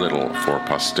very little for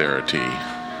posterity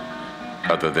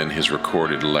other than his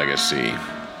recorded legacy.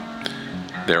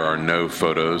 There are no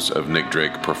photos of Nick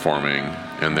Drake performing,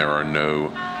 and there are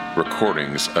no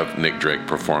recordings of Nick Drake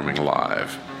performing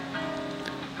live.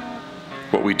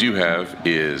 What we do have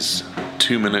is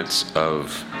 2 minutes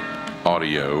of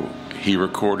audio he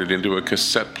recorded into a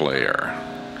cassette player.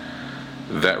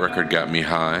 That record got me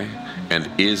high, and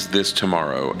Is This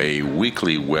Tomorrow, a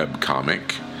weekly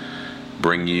webcomic,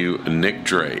 bring you Nick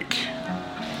Drake.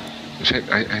 In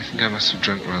fact, I think I must have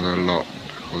drunk rather a lot,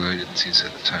 although I didn't see it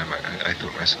at the time. I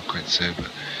thought myself quite sober.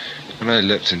 When I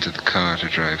leapt into the car to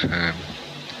drive home,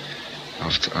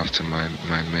 after my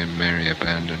merry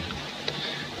abandon,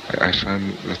 I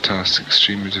found the task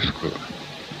extremely difficult,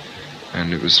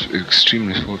 and it was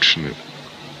extremely fortunate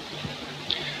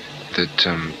that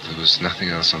there was nothing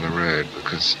else on the road,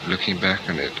 because looking back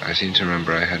on it, I seem to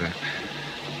remember I had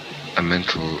a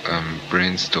mental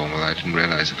brainstorm, although I didn't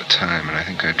realize at the time, and I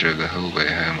think I drove the whole way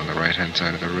home on the right-hand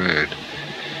side of the road.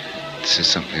 This is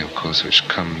something, of course, which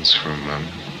comes from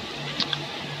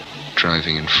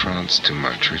driving in France too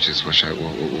much, which is what I've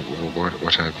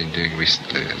been doing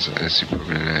recently, as you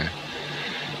probably know.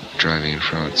 Driving in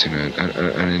France, and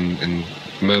in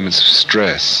moments of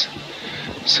stress,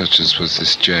 such as was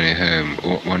this journey home,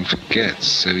 one forgets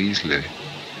so easily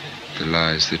the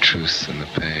lies, the truth, and the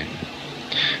pain.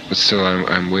 But still,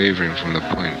 I'm wavering from the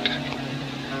point.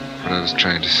 What I was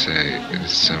trying to say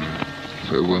is,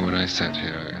 when I sat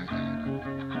here,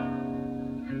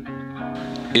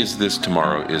 Is This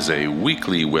Tomorrow is a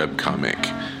weekly webcomic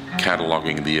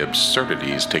cataloging the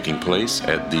absurdities taking place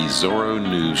at the Zorro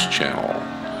News Channel.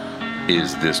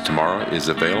 Is This Tomorrow is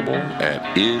available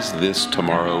at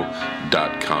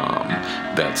isthistomorrow.com.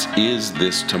 That's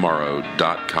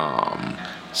isthistomorrow.com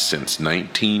since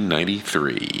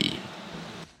 1993.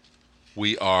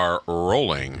 We are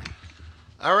rolling.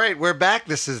 All right, we're back.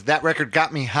 This is That Record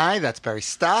Got Me High. That's Barry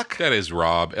Stock. That is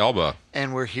Rob Elba.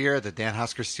 And we're here at the Dan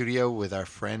Husker Studio with our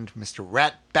friend, Mr.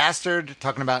 Rat Bastard,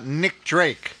 talking about Nick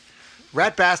Drake.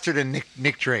 Rat Bastard and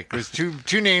Nick Drake. There's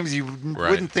two names you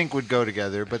wouldn't think would go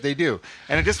together, but they do.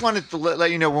 And I just wanted to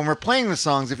let you know, when we're playing the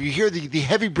songs, if you hear the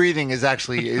heavy breathing is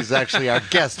actually our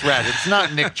guest Rat. It's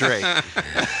not Nick Drake.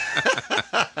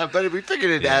 But we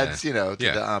figured it adds, to the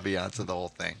ambiance of the whole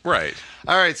thing. Right.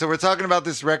 All right, so we're talking about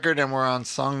this record, and we're on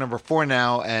song number 4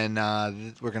 now, and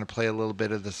we're going to play a little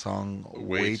bit of the song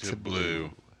Way to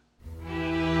Blue.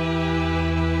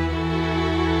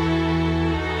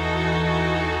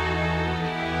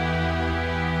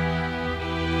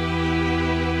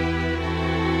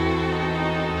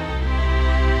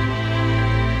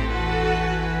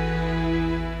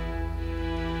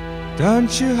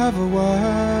 Don't you have a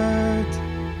word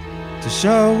to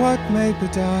show what may be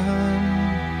done?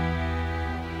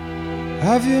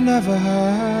 Have you never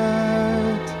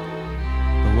heard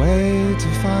a way to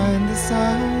find the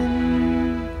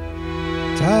sun?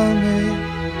 Tell me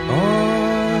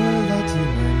all that you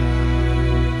may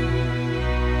know.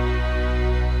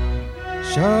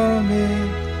 Show me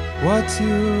what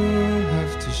you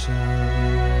have to show.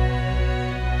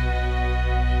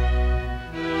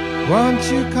 Won't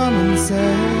you come and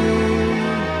say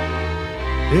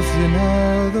if you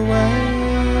know the way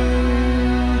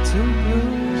to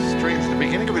blue? Strings. The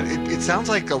beginning of it sounds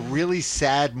like a really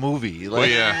sad movie. Well,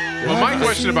 yeah. Well, my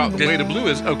question about Way to Blue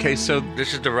is, okay, so...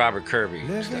 This is the Robert Kirby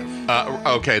stuff.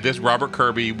 Okay, this Robert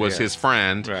Kirby was his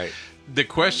friend. Right. The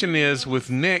question is, with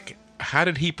Nick, how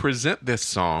did he present this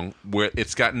song where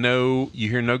it's got you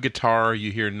hear no guitar,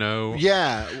 you hear no...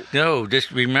 Yeah. No,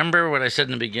 just remember what I said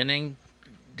in the beginning?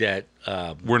 That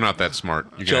we're not that smart.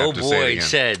 You're Joe have to say it Boyd again.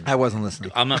 said, I wasn't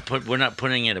listening. we're not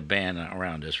putting in a band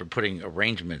around us. We're putting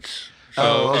arrangements.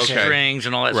 Oh, the okay. strings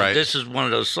and all that. Right. So this is one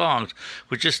of those songs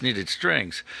which just needed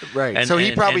strings. Right. And, so he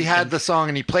and- probably and- had and- the song,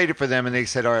 and he played it for them, and they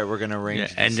said, all right, we're going to arrange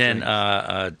Yeah, and then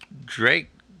strings. Drake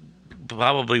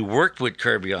probably worked with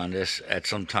Kirby on this at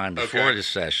some time before Okay. this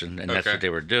session, and that's Okay. what they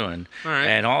were doing. All right.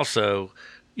 And also,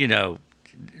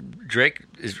 Drake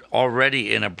is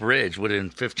already in a bridge within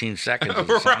 15 seconds of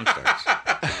the song starts.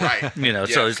 Right. So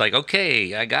Yes. it's like,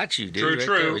 okay, I got you, dude.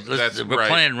 True. There. That's We're right.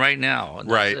 playing right now. And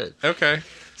Right. That's it. Okay.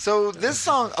 So this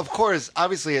song, of course,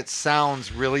 obviously it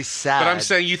sounds really sad. But I'm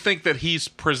saying, you think that he's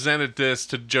presented this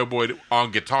to Joe Boyd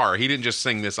on guitar. He didn't just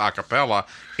sing this a cappella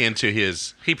into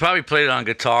his... He probably played it on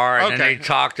guitar, and Okay. then they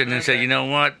talked and then said, you know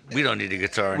what? We don't need a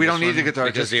guitar. in we this don't need one the guitar,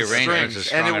 because just the arrangements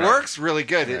strings. are And strong it enough. works really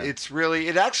good. Yeah.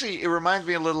 It reminds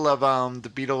me a little of the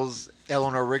Beatles'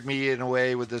 Eleanor Rigby in a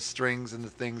way, with the strings and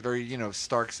the thing, very,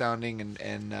 Stark sounding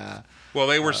and Well,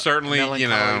 they were certainly,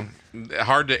 melancholy.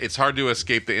 it's hard to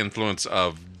escape the influence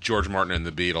of George Martin and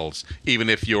the Beatles, even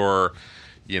if you're,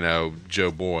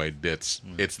 Joe Boyd. It's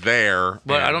there.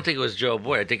 But and- I don't think it was Joe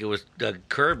Boyd. I think it was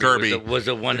Kirby. Kirby. Was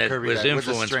the one that Kirby was guy with the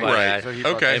influenced strings. by Right. that. So he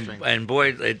brought Okay. the strings. And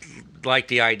Boyd liked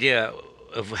the idea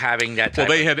of having that Well,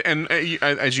 type they of... had, and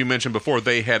as you mentioned before,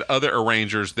 they had other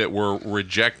arrangers that were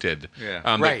rejected. Yeah.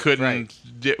 That Right, couldn't. right.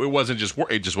 It wasn't just.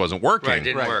 It just wasn't working. Right, it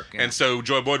didn't Right. work. yeah. And so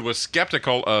Joy Boyd was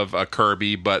skeptical of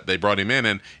Kirby, but they brought him in,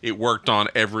 and it worked on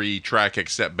every track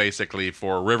except basically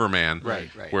for Riverman. Right.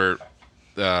 Where,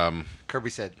 Kirby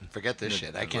said, forget this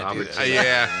shit. I can't do Robert this. said-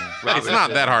 yeah, it's Robert not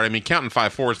said- that hard. I mean, counting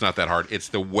 5/4 is not that hard. It's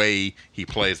the way he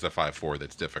plays the 5/4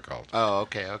 that's difficult. Oh,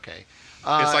 okay.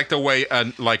 It's like the way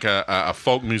a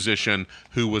folk musician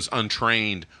who was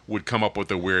untrained would come up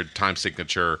with a weird time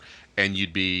signature, and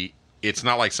it's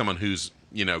not like someone who's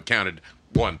counted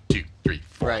 1, 2, 3,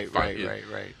 4, Right.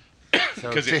 5.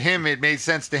 So 'Cause to him, it made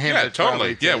sense to him. Yeah, to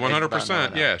probably totally. Yeah, think about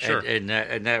 100%. that. Yeah, sure. And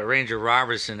that Ranger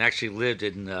Robertson actually lived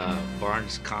in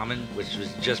Barnes Common, which was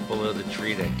just below the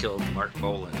tree that killed Mark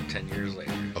Bolan 10 years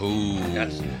later. Ooh.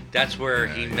 That's where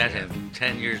he met him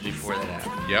 10 years before that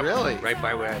happened. Yep. Really? Right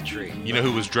by where that tree. You know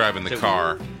who was driving the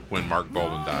car when Mark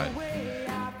Bolan died?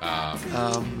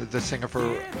 The singer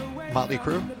for Motley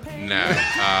Crue?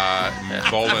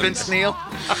 No. Bolan's, Vince Neil?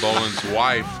 Bolan's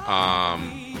wife,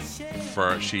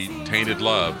 she tainted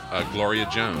love, Gloria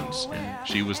Jones.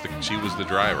 She was the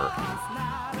driver.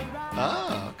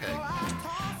 Oh, okay.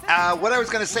 What I was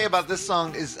going to say about this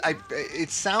song is, it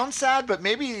sounds sad, but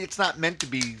maybe it's not meant to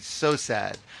be so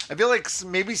sad. I feel like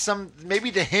maybe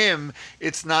to him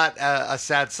it's not a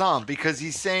sad song because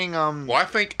he's saying. Well,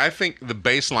 I think the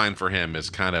bass line for him is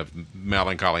kind of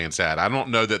melancholy and sad. I don't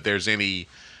know that there's any,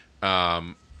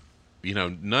 none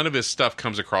of his stuff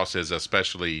comes across as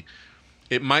especially.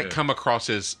 It might come across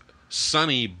as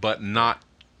sunny, but not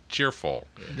cheerful.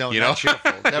 No, you not know?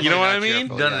 cheerful. Definitely You know what not I mean?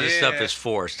 cheerful, None of this Yeah. stuff is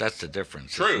forced. That's the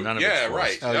difference. True. None of Yeah, it's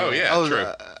forced. right. Oh, yeah,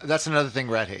 true. That's another thing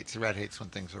Rat hates. Rat hates when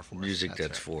things are forced. Music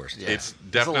that's right. forced. Yeah. It's There's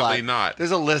a definitely lot. not.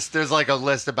 There's a list. There's like a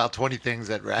list about 20 things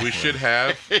that Rat We hates. should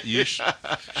have. You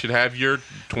should have your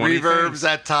 20 Reverbs things.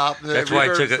 at top. That's why I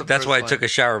Reverb's took. the That's first why I one. took a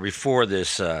shower before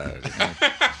this.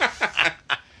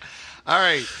 All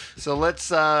right, so let's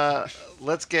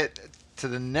get to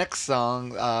the next song.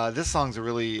 This song's a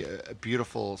really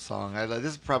beautiful song. This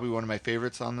is probably one of my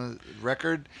favorites on the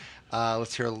record.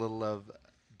 Let's hear a little of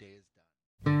 "Day Is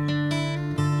Done."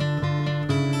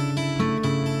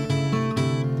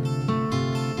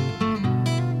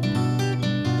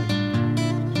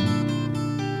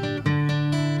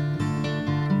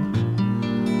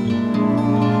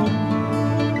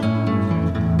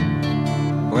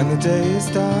 When the day is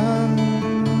done,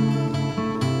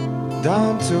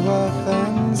 down to earth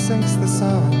and sinks the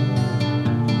sun,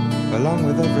 along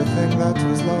with everything that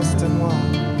was lost and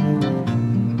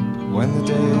won. When the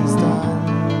day is done,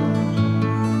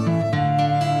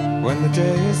 when the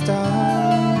day is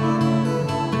done,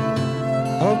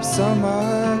 hope so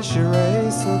much your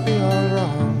race will be all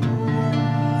run.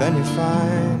 Then you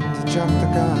find you jumped the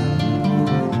gun,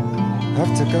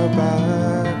 have to go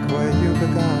back where you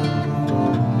began.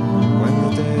 When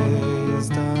the day is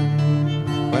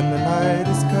done, when the night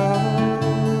is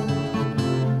cold,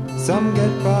 some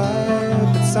get by,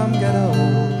 but some get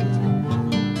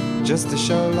old, just to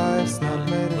show life's not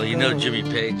made of well, you know, gold. Jimmy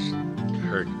Page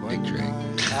heard Nick Drake.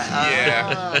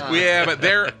 Yeah, but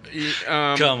they're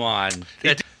Come on.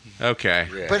 okay.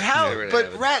 Yeah, But how? never But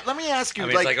happened. Rat, let me ask you, I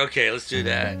mean, it's like, okay, let's do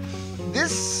that.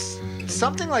 this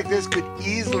something like this could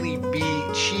easily be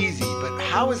cheesy, but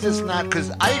how is this not? Because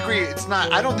I agree, it's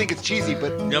not. I don't think it's cheesy,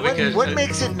 but No, because what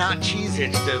makes it not cheesy?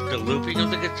 It's the looping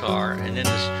of the guitar and then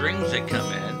the strings that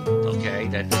come in, okay,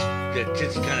 that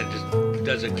just kind of just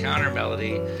does a counter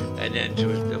melody, and then to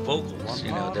the vocals,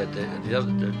 you know, that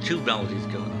the two melodies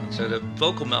going on. So the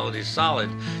vocal melody is solid.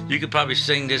 You could probably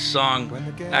sing this song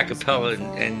a cappella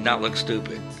and not look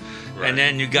stupid. And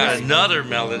then you got another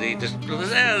melody. Let's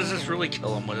just really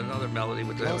kill them with another melody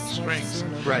with the strings.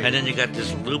 Right. And then you got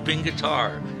this looping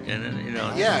guitar, and then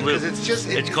Yeah, 'cause loop. it's just-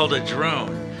 it's called a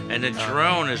drone. And the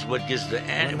drone is what gives the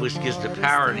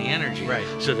power and the energy. Right.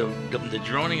 So the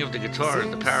droning of the guitar is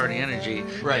the power and the energy.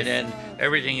 Right. And then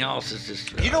everything else is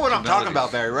just. You know what I'm talking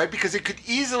about, melodies. Barry, right? Because it could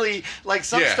easily, like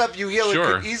some Yeah, stuff you hear, it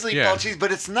sure, could easily yeah. fall cheesy,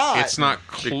 but it's not. It's not.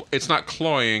 It's not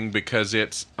cloying because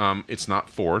it's not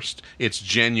forced. It's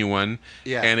genuine.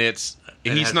 Yeah. And It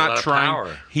he's has a not lot of trying.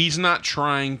 power. He's not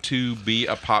trying to be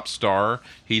a pop star.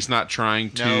 He's not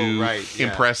trying to No, right, yeah.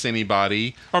 impress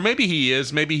anybody. Or maybe he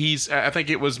is. Maybe he's. I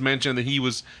think it was mentioned that he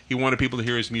wanted people to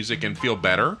hear his music and feel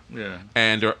better. Yeah.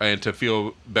 And to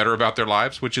feel better about their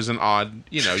lives, which is an odd.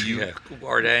 You know, you. Yeah,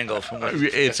 art angle from what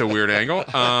It's a weird angle,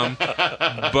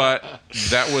 but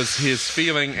that was his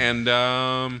feeling,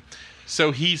 and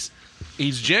so he's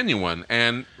genuine,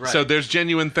 and so Right. there's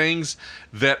genuine things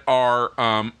that are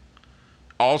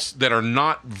also that are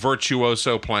not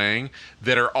virtuoso playing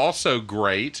that are also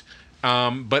great,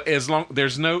 but as long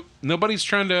nobody's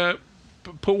trying to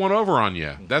put one over on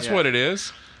you. That's Yeah. what it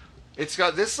is. It's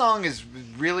got this song is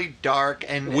really dark,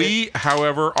 and We,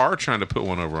 however, are trying to put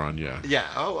one over on you. yeah.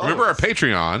 Oh, Remember our it's-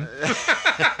 Patreon.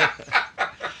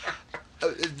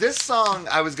 this song,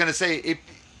 I was gonna say,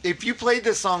 if you played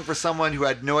this song for someone who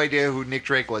had no idea who Nick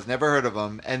Drake was, never heard of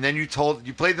him, and then you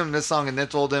played them this song, and then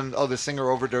told them, oh, the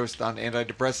singer overdosed on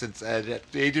antidepressants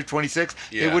at the age of 26,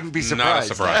 they wouldn't be surprised. Not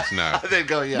a surprise, no. They'd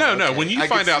go, yeah. No, okay, when you I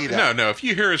find could out, see that. no, if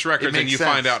you hear his records and makes you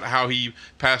find sense. out how he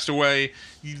passed away,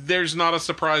 there's not a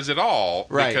surprise at all.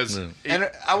 Right. Because And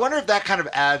I wonder if that kind of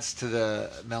adds to the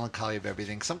melancholy of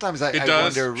everything. Sometimes I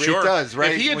does, wonder, sure. it does,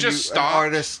 right? If he had When just an stopped-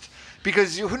 artist,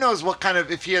 because who knows what kind of,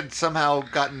 if he had somehow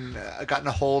gotten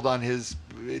a hold on his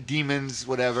demons,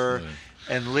 whatever,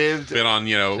 and lived, been on,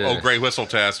 Yeah. Great Whistle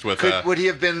Test with would he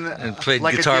have been and played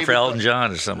like a guitar for David- Elton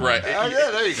John or something. right. Oh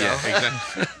yeah, there you go.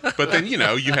 Exactly. But then you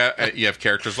have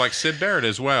characters like Sid Barrett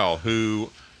as well, who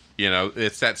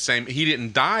it's that same. He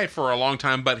didn't die for a long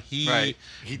time, but he Right.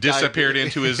 He disappeared died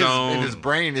into his own. in his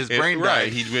brain. His brain right.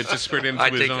 died. He disappeared into I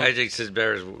his think own. I think Sid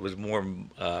Barrett was more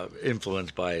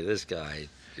influenced by this guy.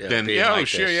 then being oh like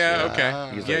sure this. yeah okay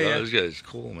He's yeah like, yeah oh, this guy's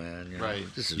cool, man. Right.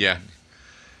 This is, yeah.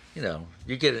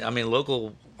 you get. I mean,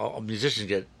 local musicians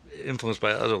get influenced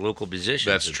by other local musicians.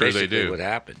 That's It's true, they basically do. What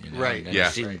happened? Right. And Yeah.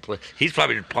 you see him play. He's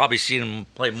probably seen him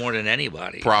play more than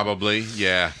anybody. Probably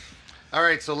yeah. All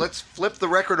right, so let's flip the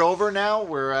record over now.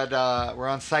 We're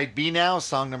on side B now,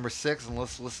 song number 6, and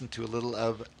let's listen to a little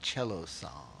of Cello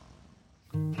Song.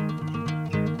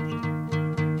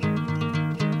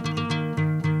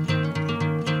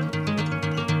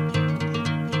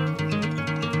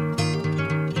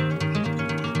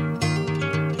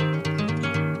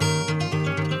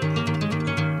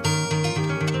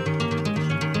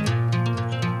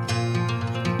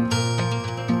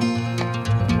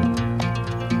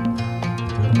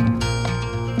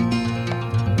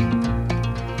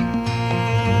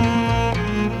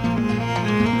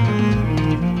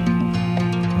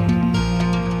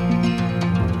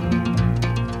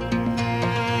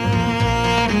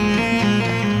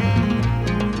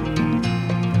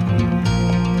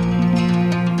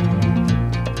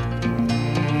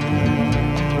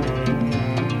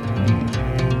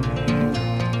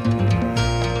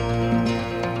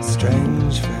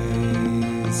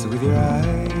 answer with your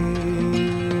eyes,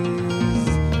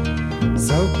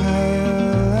 so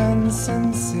pale and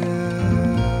sincere.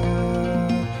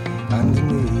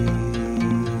 Underneath,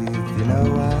 you know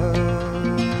well,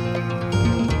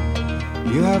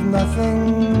 you have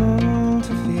nothing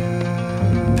to fear.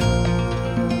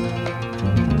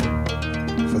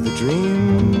 For the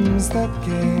dreams that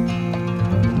came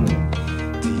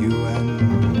to you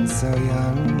when so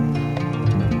young.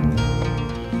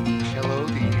 Cello,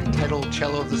 the title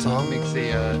cello of the song makes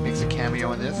a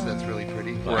cameo in this. That's really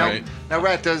pretty. Right. Now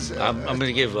Rat does. I'm going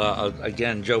to give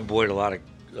again Joe Boyd a lot of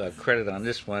credit on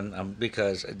this one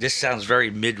because this sounds very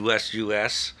Midwest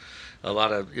U.S. A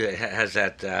lot of it has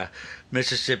that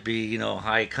Mississippi,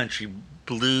 high country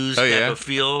blues type of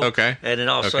feel. Okay. And it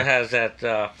also has that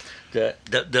the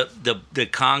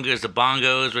congas, the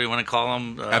bongos, what do you want to call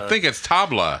them? I think it's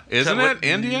tabla, isn't it?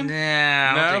 Indian? Nah,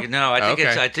 I don't think, no. I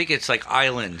think it's like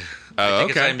island. I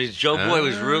think it's Joe Boyd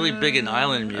was really big in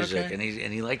island music, and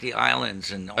he liked the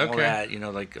islands and all that.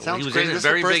 Sounds he was great. in it This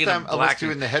very is the first big time in I listened black. to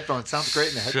it in the headphones. Sounds great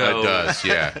in the headphones. It does,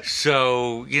 yeah.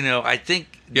 So I think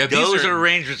those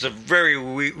arrangements are very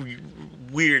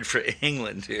weird for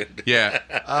England, dude. Yeah.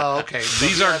 Oh, okay.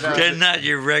 These are They're not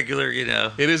your regular, It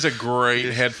is a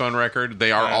great headphone record.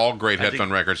 They are all great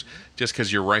headphone records, just because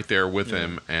you're right there with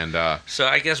them. And so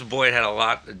I guess Boyd had a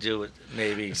lot to do with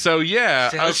maybe. so yeah,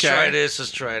 Say, let's try this.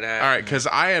 Let's try that. All right, because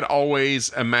I had always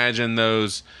imagined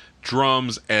those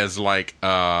drums as like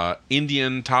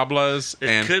Indian tablas.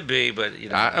 It could be, but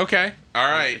okay,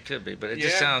 all right, it could be, but it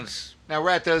just sounds. Now,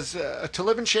 Rat, does To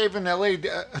Live and Shave in L.A.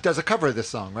 Does a cover of this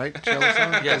song, right? Cello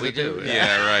song? Yeah, we do.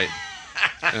 Yeah, right.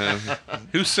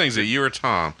 Who sings it? You or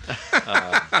Tom?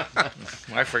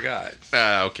 I forgot.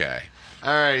 Okay.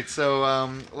 All right, so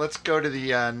let's go to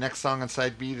the next song on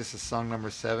side B. This is song number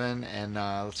 7, and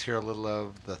let's hear a little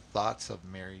of The Thoughts of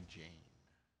Mary Jane.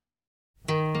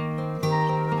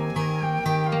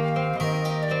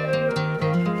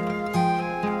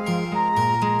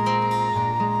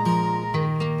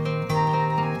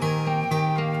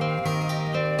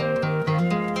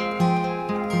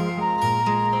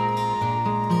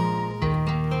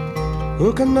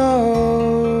 Who can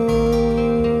know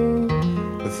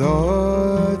the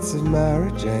thoughts of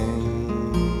Mary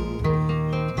Jane?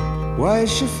 Why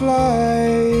she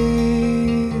flies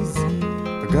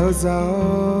or goes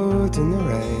out in the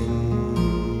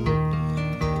rain?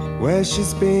 Where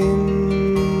she's been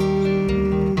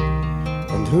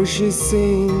and who she's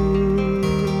seen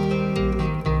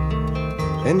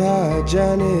in her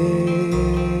journey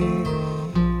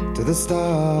to the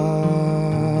stars.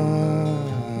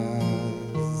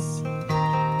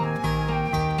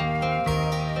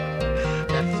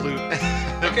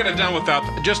 I could have done without.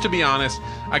 Just to be honest,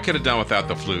 I could have done without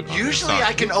the flute. on this Usually song.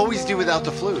 I can always do without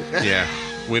the flute. Yeah,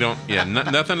 we don't. Yeah,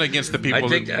 nothing against the people.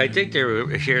 I think they were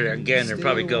here again. They're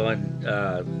probably going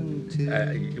like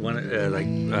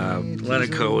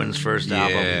Leonard Cohen's first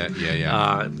album.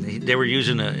 Yeah. They were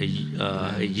using a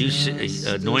Neumann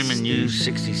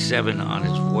U67 on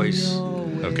his voice.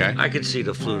 Okay. I could see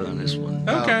the flute on this one.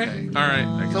 Okay. All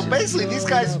right. So basically, these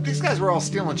guys were all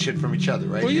stealing shit from each other,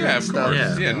 right? Well, yeah, of course.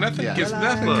 Yeah. Yeah, nothing Yeah.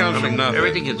 nothing Well, comes I mean, from nothing.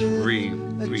 everything gets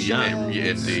redone. Yeah,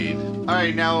 indeed. All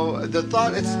right, now it's the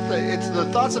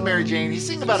thoughts of Mary Jane. He's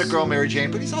singing about a girl, Mary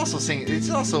Jane, but he's also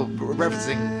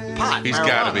referencing pot. He's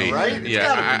got to marijuana, be right. It's Yeah,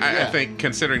 gotta be, I think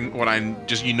considering what I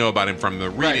just about him from the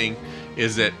reading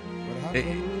is that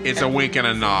it's a wink and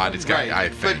a nod. It's got. Right. I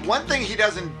think. But one thing he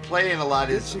doesn't play in a lot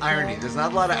is irony. There's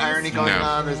not a lot of irony going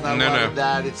on. There's not a lot of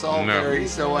that. It's all very.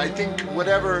 So I think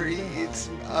it's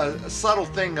a subtle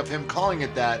thing of him calling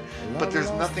it that, but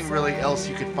there's nothing really else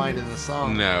you could find in the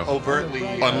song. No. Overtly.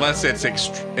 Unless it's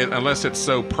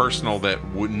so personal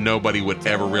that nobody would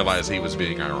ever realize he was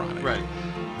being ironic. Right.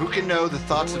 Who can know the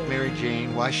thoughts of Mary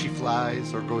Jane, why she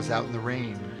flies or goes out in the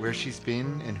rain, where she's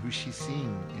been and who she's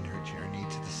seen in her journey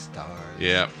to the stars.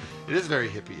 Yeah. It is very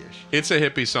hippie-ish. It's a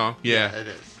hippie song. Yeah. It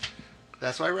is.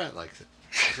 That's why Rat likes it.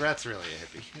 Rat's really a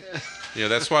hippie. Yeah,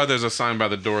 that's why there's a sign by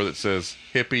the door that says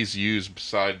hippies use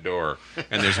side door,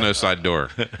 and there's no side door.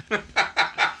 Yeah,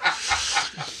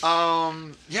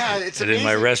 it's And amazing. in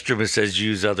my restroom it says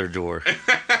use other door.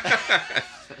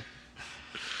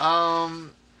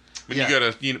 You go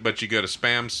to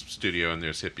Spam's studio and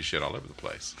there's hippie shit all over the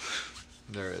place.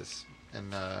 There is.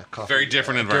 coffee. Very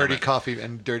different Dirty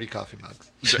environment. dirty coffee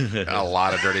mugs. A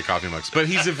lot of dirty coffee mugs. But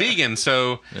he's a vegan,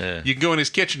 so Yeah. you can go in his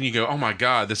kitchen and you go, oh my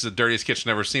God, this is the dirtiest kitchen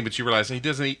I've ever seen. But you realize he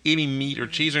doesn't eat any meat or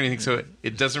cheese or anything, so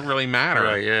it doesn't really matter.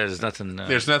 Right, yeah, there's nothing.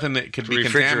 There's nothing that could be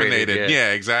refrigerated, contaminated. yeah.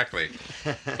 Yeah, exactly.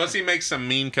 Plus, he makes some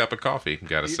mean cup of coffee,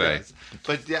 gotta He say. does.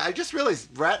 But yeah, I just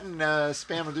realized Rat and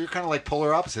Spam, they're kind of like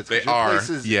polar opposites. 'cause They your are, place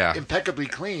is yeah. impeccably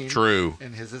clean. True.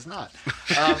 And his is not.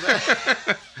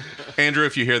 Andrew,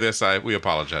 if you hear this, we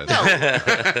apologize.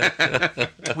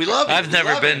 We love it. I've We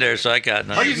never love been it. there, so I got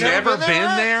nothing. Oh, You've You've never never been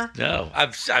been there? there? No,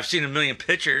 I've seen a million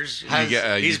pictures. Has-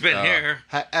 He's been here.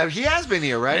 He has been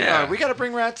here, right? Yeah. We got to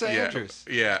bring Rat to Andrews.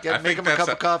 Yeah. Make him a cup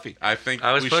of coffee. I think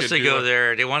I was we supposed should to do go a-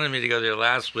 there. They wanted me to go there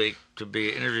last week to be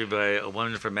interviewed by a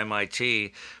woman from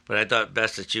MIT, but I thought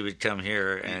best that she would come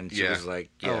here, and she Yeah. was like,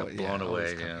 Oh, blown away.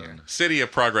 always come Yeah. here. City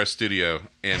of Progress Studio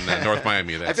in North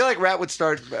Miami. I feel like Rat would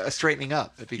start straightening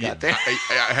up if he got there.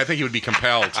 I think he would be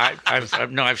compelled.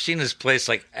 I've seen this place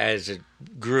like as it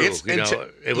grew. It's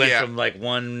It went yeah. from like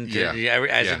one to Yeah.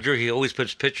 as Yeah. it grew. He always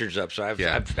puts pictures up, so I've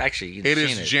actually It seen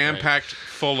is it. jam packed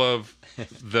full of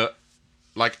the.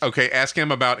 Like, okay, ask him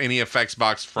about any effects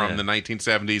box from Yeah. the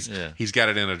 1970s. Yeah. He's got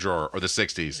it in a drawer, or the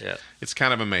 60s. Yeah. It's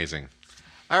kind of amazing.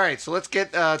 All right, so let's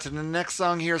get to the next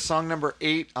song here. Song number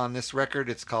 8 on this record.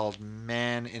 It's called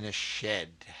Man in a Shed.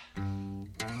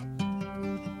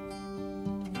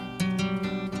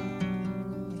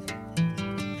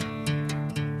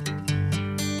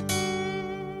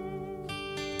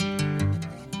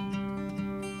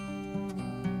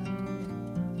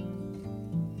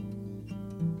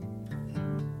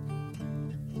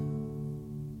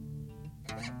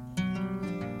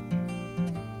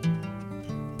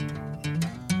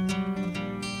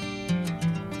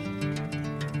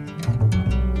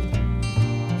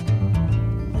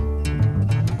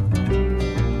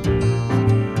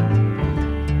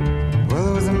 Well,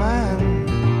 there was a man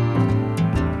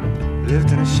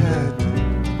lived in a shed.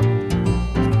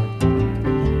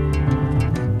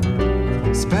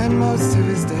 Spent most of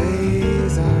his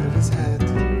days out of his head.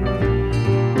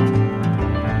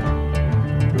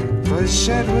 For his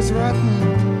shed was rotten,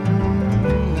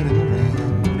 let in the rain.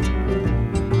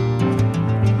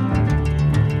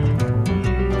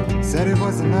 Said it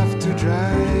was enough to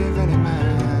drive any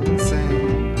man insane.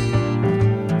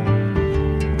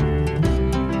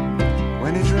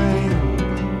 When it rained,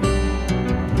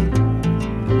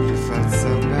 he felt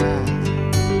so bad.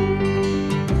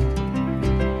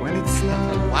 When it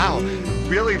snowed, Wow.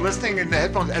 Really listening in the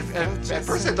headphones. At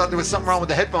first, I thought there was something wrong with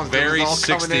the headphones. Very it was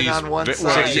all coming in 60s. on one Well,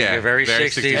 side. yeah, Very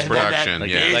 60s. And then production. that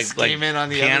Yeah. bass came in on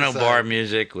the piano other bar side.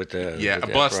 music with the Yeah,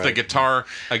 with plus the upright. guitar.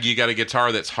 You got a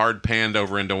guitar that's hard panned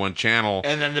over into one channel,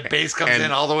 And then the bass comes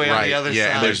in all the way on the other yeah,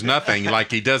 side. and there's nothing like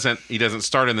he doesn't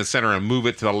start in the center and move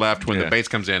it to the left when the Yeah. bass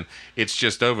comes in. It's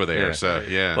just over there. Yeah. So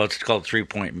yeah, Well, it's called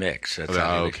 3-point mix. That's Oh,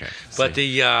 how they okay.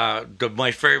 mix. But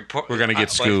my favorite part. We're gonna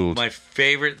get schooled. My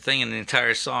favorite thing in the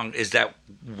entire song is that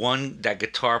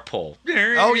guitar pull.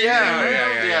 Oh,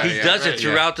 yeah. He does right, it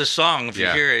throughout the song. If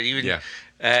Yeah. you hear it, even Yeah.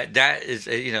 that is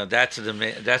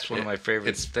that's one of my favorite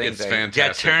It's things.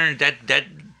 fantastic.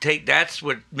 That's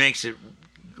what makes it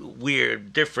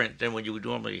weird, different than when you would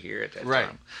normally hear it. Right,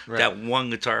 Time. right. That one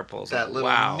guitar pulls. That little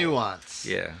wow. nuance.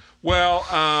 Yeah. well,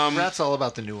 Rat's all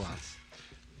about the nuance.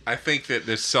 I think that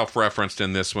there's self-referenced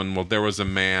in this one. Well, there was a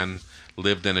man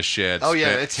lived in a shed. Oh, yeah,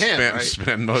 it's him, right?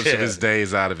 Spent most of Yeah. his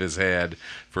days out of his head,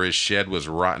 for his shed was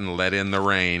rotten, let in the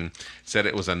rain. Said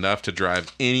it was enough to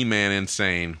drive any man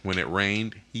insane. When it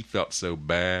rained, he felt so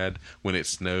bad. When it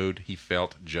snowed, he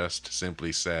felt just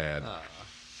simply sad.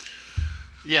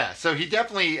 Yeah, so he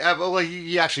definitely.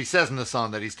 He actually says in the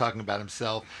song that he's talking about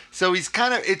himself. So he's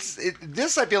kind of.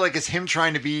 This I feel like is him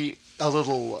trying to be a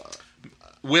little.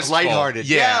 Wistful. lighthearted.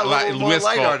 Yeah, a little more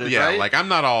wistful. lighthearted, Yeah, right? like I'm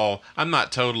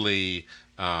not totally,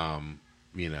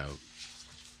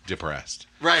 depressed.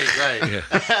 Right.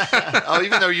 Oh,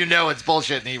 even though you know it's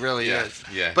bullshit, and he really Yeah, is.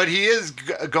 yeah. But he is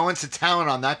going to town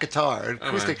on that guitar,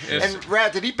 acoustic. it's- And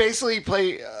Rat, did he basically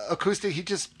play acoustic? He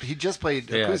just played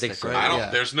Yeah, I acoustic, think so. right? I don't. Yeah.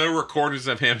 There's no recordings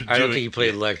of him. I don't doing- think he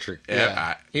played electric.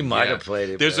 Yeah, He might have played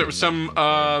it. There's but-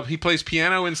 some. He plays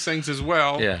piano and sings as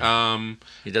well. Yeah.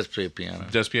 He does play piano.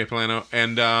 Does play piano,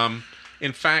 and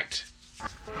in fact,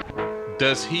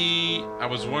 does he? I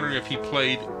was wondering if he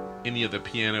played any of the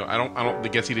piano. I don't. I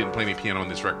guess he didn't play any piano on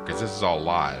this record because this is all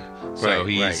live. So Right,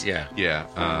 he's right, yeah.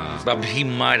 yeah. But he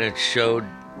might have showed.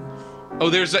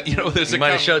 There's a He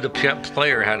might have showed the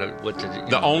player how to what to do.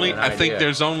 The only an I think idea.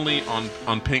 there's only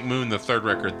on Pink Moon, the third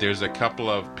record, there's a couple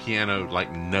of piano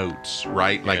like notes,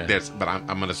 right? Like Yeah. this, but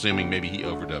I'm assuming maybe he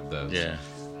overdubbed those. Yeah.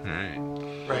 All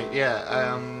right. Right,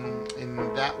 yeah. in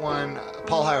that one,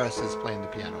 Paul Harris is playing the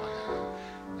piano on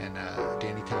that, and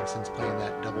Danny Thompson's playing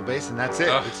that double bass, and that's it.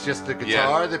 It's just the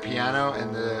guitar, the piano,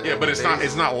 and the Yeah, but the it's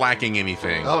bass. not lacking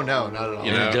anything. Oh no, not at all.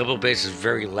 You And know? the double bass is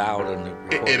very loud on the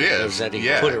recording. It is, That he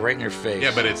yeah. put it right in your face.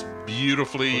 Yeah, but it's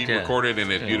beautifully Okay. recorded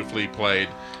and it's beautifully played.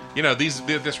 You know, these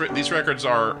records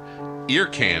are ear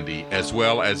candy as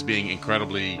well as being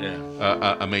incredibly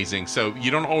amazing. So you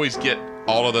don't always get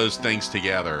all of those things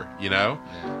together, you know?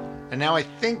 And now I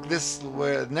think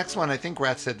next one. I think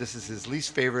Rat said this is his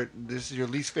least favorite. This is your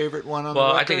least favorite one on the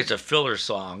Well, record? I think it's a filler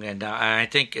song, and I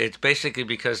think it's basically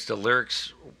because the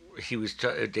lyrics he was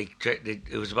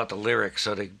it was about the lyrics.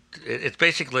 So it's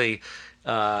basically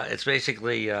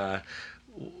the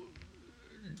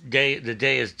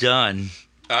day is done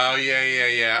Oh,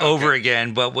 yeah. over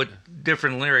again, but with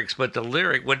different lyrics. But the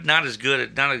lyric, not as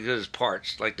good as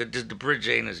parts. Like the bridge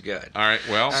ain't as good. All right,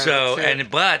 well. So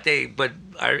that's it. but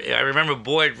I remember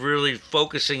Boyd really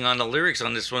focusing on the lyrics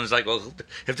on this one. It's like, well,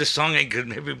 if the song ain't good,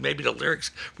 maybe the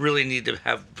lyrics really need to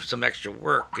have some extra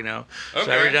work, you know. So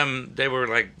Okay. every time they were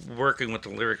like working with the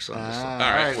lyrics on this song. All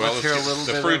right, well, let's let's hear a get little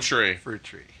the bit Fruit of Tree. Fruit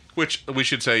Tree. Which we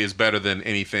should say is better than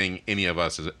anything any of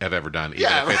us have ever done, even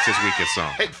Yeah. if it's his weakest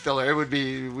song. Hey, filler. It would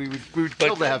be we would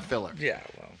kill to have filler. Yeah,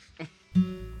 well.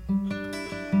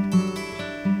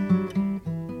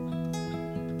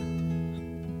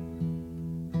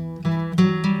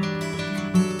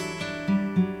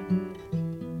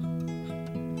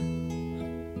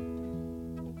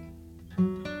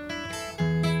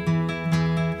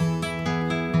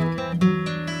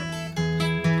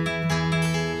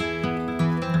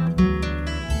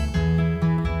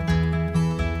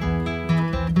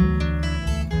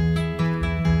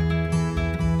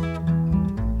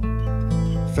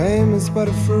 Famous but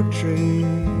a fruit tree,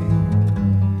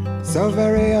 so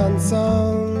very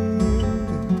unsound,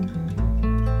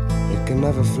 it can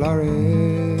never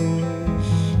flourish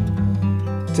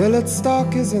till its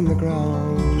stalk is in the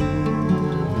ground.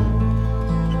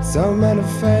 So men of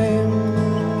fame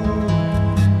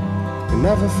can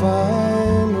never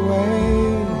find a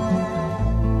way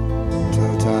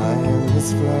till time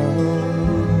has flown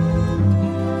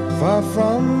far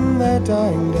from their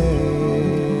dying day.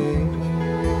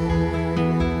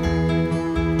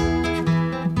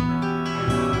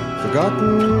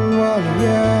 Forgotten while a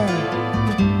year,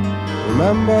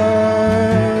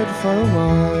 remembered for a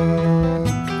while.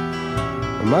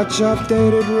 A much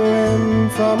updated ruin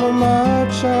from a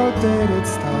much outdated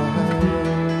style.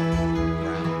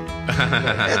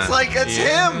 It's like it's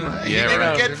Yeah. him. Yeah, He didn't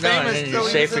right. get famous and till you're he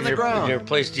was safe in in the your ground.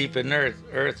 place deep in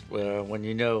earth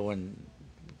when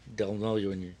they'll know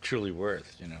you and you're truly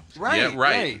worth, you know. Right, Yeah,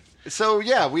 right. So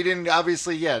yeah, we didn't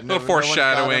obviously A no little one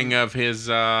foreshadowing got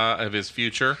him. of his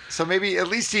future. So maybe at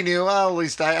least he knew. Well, at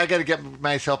least I got to get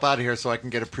myself out of here so I can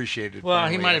get appreciated. Well, he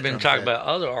finally might have after been I'm talking dead. about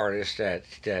other artists that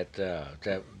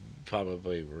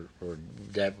probably were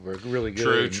really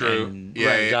good. True. And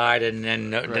Yeah. died, and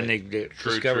then they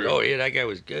True, discovered, true. oh yeah, that guy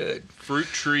was good. Fruit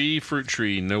tree,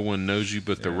 no one knows you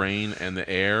but the rain and the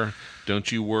air.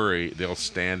 Don't you worry, they'll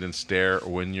stand and stare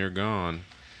when you're gone.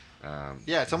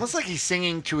 Yeah, it's almost like he's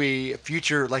singing to a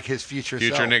future, like his future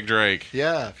self. Nick Drake.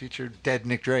 Yeah, future dead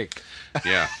Nick Drake.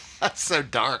 Yeah. That's so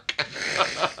dark.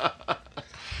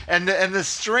 and the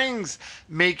strings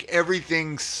make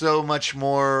everything so much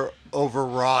more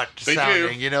overwrought They do.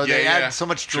 sounding. You know, Yeah, they yeah. add so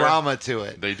much Sure. drama to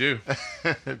it. They do.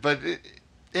 But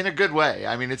in a good way.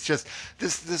 I mean, it's just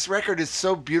this record is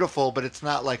so beautiful, but it's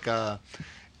not like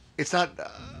it's not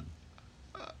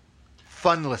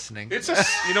fun listening. It's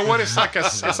you know what? It's like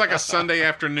a Sunday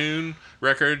afternoon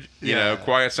record. You know,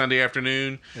 quiet Sunday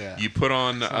afternoon. Yeah. You put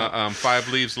on 5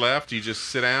 Leaves Left. You just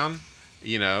sit down.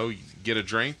 You know, get a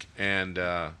drink and.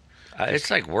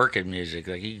 It's like working music.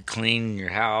 Like you clean your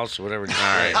house, whatever. All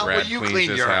right, How will Brad you cleans clean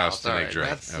his your house house? to All Nick right, Drake.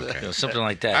 that's, Okay. Something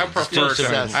like that. I Just prefer do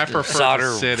some I prefer solder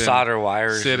to sit and- solder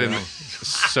wires. Sit you and know.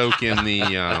 soak in the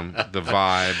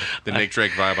vibe, the Nick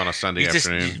Drake vibe on a Sunday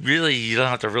afternoon. You don't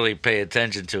have to really pay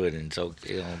attention to it, and so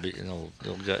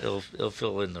it'll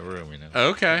fill in the room, you know.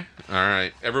 Okay, all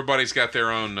right. Everybody's got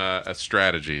their own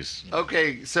strategies.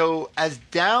 Okay, so as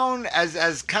down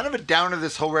as kind of a downer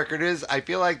this whole record is, I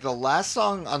feel like the last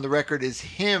song on the record is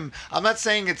him. I'm not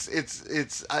saying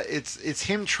it's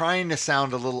him trying to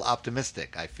sound a little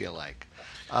optimistic. I feel like.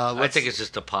 I think it's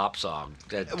just a pop song.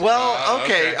 Well,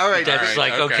 okay, all right. That's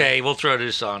right, like okay. okay, we'll throw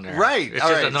this on there. Right. It's all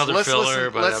just right. another so let's filler,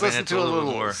 listen, but let's I mean, listen it's to a little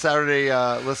little more. Saturday.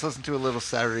 Let's listen to a little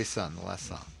Saturday Sun, the last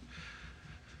song.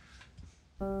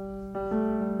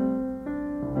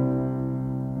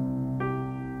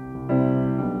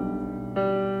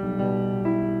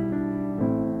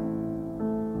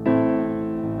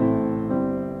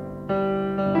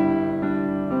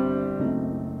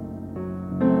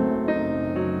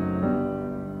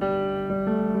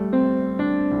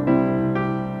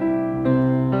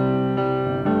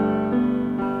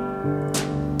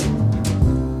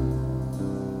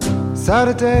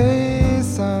 Saturday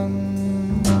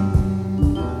sun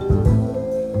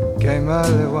came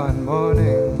early one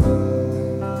morning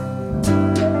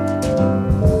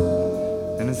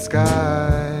in a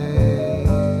sky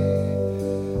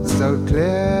so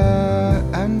clear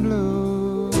and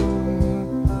blue.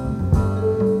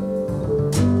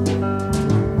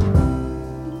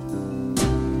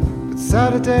 But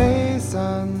Saturday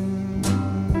sun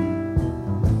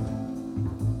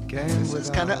came This is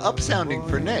kind of up-sounding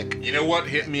for Nick. You know what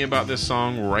hit me about this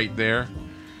song right there?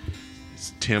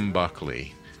 It's Tim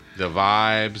Buckley. The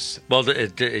vibes. Well, the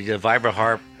vibra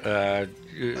harp. I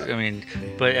mean,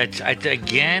 but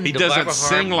again, He the doesn't vibra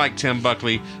sing harp, like Tim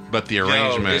Buckley, but the No,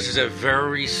 arrangement. this is a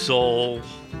very soul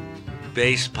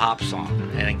based pop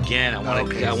song. And again, I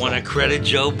want to credit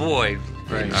Joe Boyd.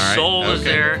 Right. The All right, soul is okay.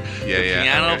 there, Yeah, the yeah,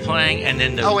 piano okay. playing, and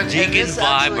then the Oh, and Deacon this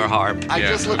actually- vibra harp. I Yeah.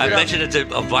 just looked I it up. bet you it's a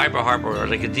vibra harp or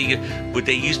like a Deacon, what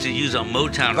they used to use on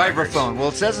Motown records. Vibraphone. Well,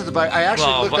 it says it's I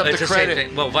actually looked up it's the the same credit.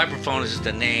 thing. Well, vibraphone is just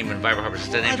the name, and vibra harp is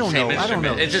just the name. I don't Same know. I don't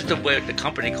instrument. know. It's just the way the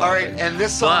company calls All right, it. and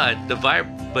this song.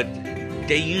 But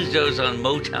they used those on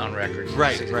Motown records.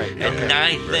 Right, right, And okay.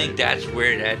 I think that's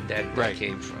where that Right.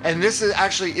 came from. And this is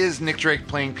actually Nick Drake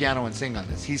playing piano and sing on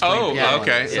this. He's playing Oh, piano.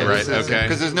 okay. Right, okay.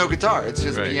 Because there's no guitar. It's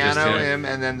just Right, piano, just him. him,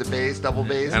 and then the bass, double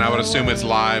bass. And I would assume it's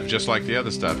live, just like the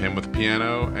other stuff. Him with the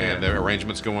piano and the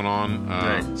arrangements going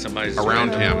on Somebody's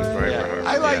around him.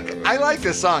 Yeah. I like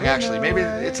this song actually. Maybe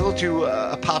it's a little too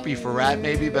poppy for Rat,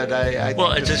 maybe, but I Well,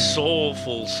 think it's a this-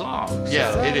 soulful song.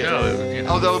 Yeah, so, it is. you know.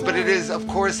 Although, but it is, of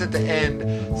course, at the end,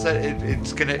 so it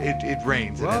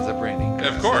rains. It ends up raining.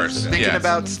 Of course, Thinking yes.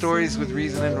 about stories with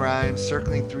reason and rhyme,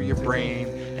 circling through your brain,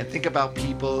 and think about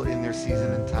people in their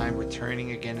season and time,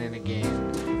 returning again and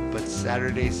again. But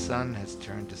Saturday's sun has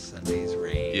turned to Sunday's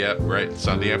rain. Yeah, right.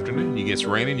 Sunday afternoon, you gets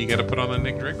raining, you got to put on the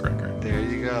Nick Drake record. There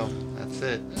you go. That's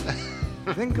it.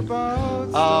 Think about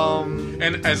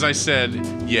And as I said,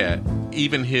 yeah,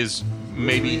 even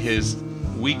maybe his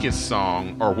weakest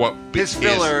song, or what His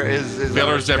filler is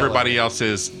filler's everybody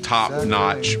else's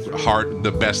top-notch,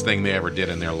 the best thing they ever did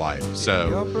in their life.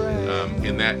 So,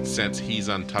 in that sense, he's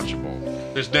untouchable.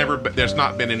 There's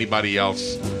not been anybody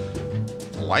else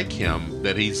like him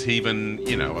that he's even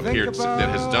appeared that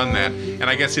has done that. And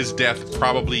I guess his death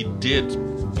probably did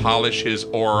polish his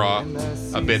aura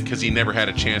a bit because he never had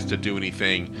a chance to do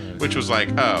anything, which was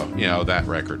like, that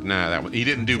record. Nah, that one. He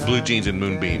didn't do Blue Jeans and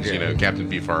Moonbeams, Captain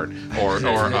Beefheart, or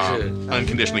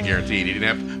Unconditionally Guaranteed. He didn't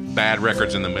have bad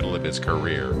records in the middle of his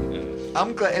career.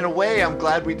 I'm glad, in a way, I'm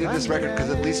glad we did this record because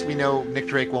at least we know Nick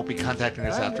Drake won't be contacting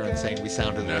us after and saying we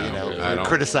sounded, I don't-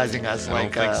 criticizing us I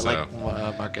don't think so.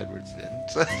 like Mark Edwards did.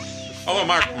 Although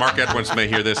Mark Edwards may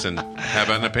hear this and have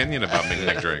an opinion about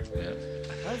Nick Drake.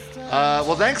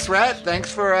 Well, thanks, Rat. Thanks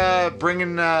for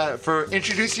for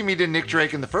introducing me to Nick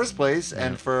Drake in the first place,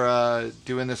 and for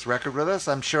doing this record with us.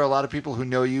 I'm sure a lot of people who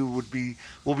know you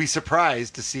will be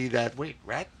surprised to see that. Wait,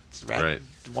 Rat Right.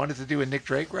 wanted to do a Nick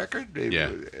Drake record. Yeah.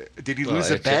 Did he Well,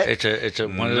 lose a bet? It's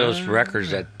one of those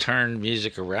records that turned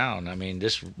music around. I mean,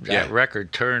 that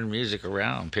record turned music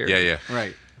around. Period. Yeah.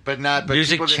 Right, but not. But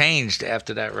Music people didn't- changed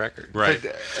after that record. Right.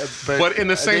 But in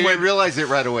the same they way- didn't realize it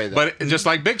right away. Though. But just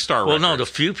like Big Star Well, records. no, the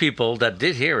few people that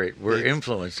did hear it were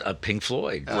influenced. Pink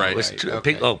Floyd, Right. Was Right,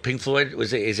 okay. Pink Floyd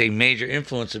is a major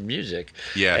influence of music.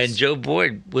 Yes. and Joe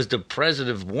Boyd was the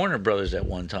president of Warner Brothers at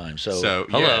one time. So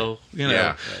hello,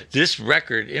 Yeah. this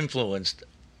record influenced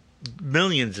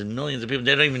millions and millions of people.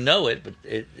 They don't even know it, but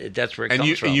that's where it And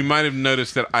comes from. you might have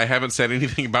noticed that I haven't said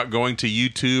anything about going to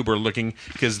YouTube or looking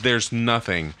because there's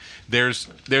nothing. There's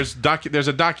a documentary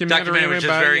Documentary, which is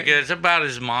about very it. good. It's about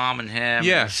his mom and him.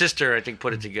 Yeah. His sister, I think,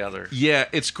 put it together. Yeah,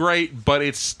 it's great, but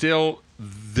it's still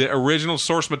the original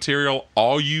source material.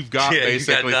 All you've got, Yeah, you got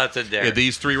basically, nothing there.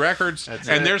 these 3 records, That's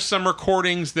and it. there's some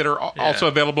recordings that are also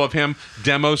available of him,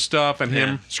 demo stuff, and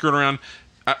him screwing around.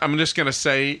 I'm just gonna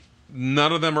say.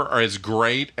 None of them are as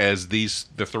great as the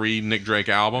 3 Nick Drake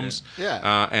albums.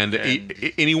 Yeah.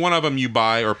 Any one of them you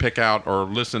buy or pick out or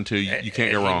listen to, you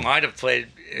can't go He wrong. might have played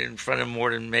in front of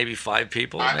more than maybe 5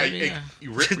 people. Maybe.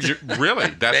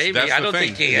 Really? That's Maybe. the I don't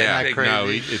thing. think he had yeah, big- no,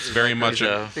 crazy. it's very much.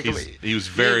 He was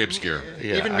very obscure.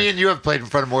 Yeah, Even me and you have played in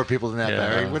front of more people than that, Yeah.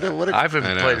 Barry. What a, I've been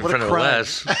I know. played in What a front of crime.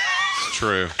 less. It's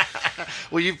true.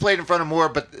 well, you've played in front of more,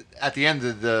 but at the end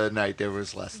of the night there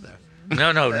was less there.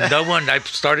 No one. I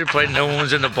started playing. No one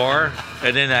was in the bar,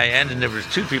 and then I ended. And there was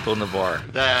 2 people in the bar.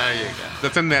 There you go.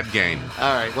 That's a net gain.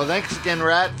 All right. Well, thanks again,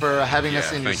 Rat, for having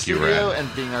us Yeah, in your thank you, studio Rat.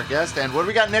 and being our guest. And what do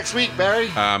we got next week, Barry?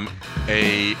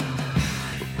 An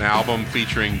album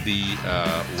featuring the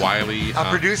Wiley. a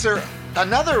producer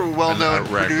another well-known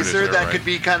Another record producer producer, that right. could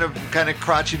be kind of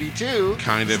crotchety too.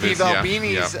 Kind of Steve is, yeah,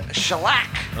 Albini's yeah. Shellac.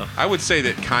 I would say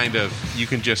that kind of you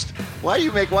can just. Why are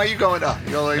you going up?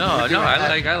 No, I like. Yeah,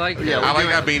 I like doing-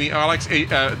 Albini. I like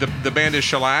the band is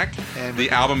Shellac. And- The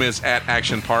album is At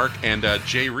Action Park, and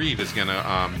Jay Reed is going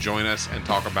to join us and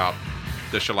talk about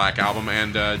the Shellac album.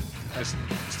 And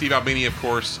Steve Albini, of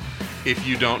course, if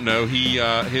you don't know, he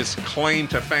his claim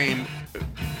to fame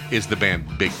is the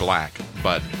band Big Black,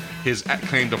 but his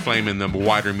claim to fame in the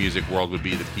wider music world would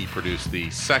be that he produced the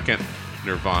second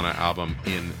Nirvana album,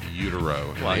 In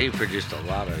Utero. Well, he produced a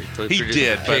lot of. He produced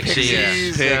did, but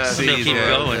Pixies. Pixies, Keep yeah.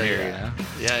 going here. You know?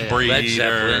 Yeah. Led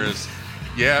Zeppelin. Breeders.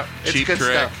 Yeah, It's Cheap good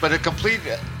Trick. stuff, but a complete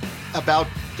about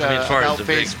as far as the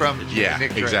face big- from Yeah,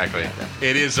 Nick Drake. exactly. Yeah.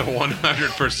 It is a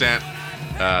 100%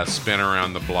 spin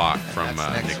around the block from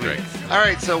That's next Nick week. Drake. All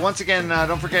right, so once again,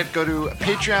 don't forget, go to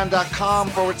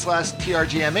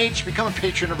patreon.com/TRGMH. Become a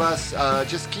patron of us.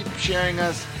 Just keep sharing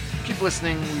us. Keep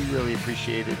listening. We really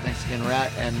appreciate it. Thanks again,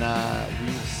 Rat. And we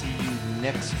will see you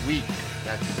next week.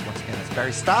 That's, once again, that's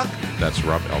Barry Stock. That's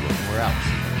Rob Elba. We're out.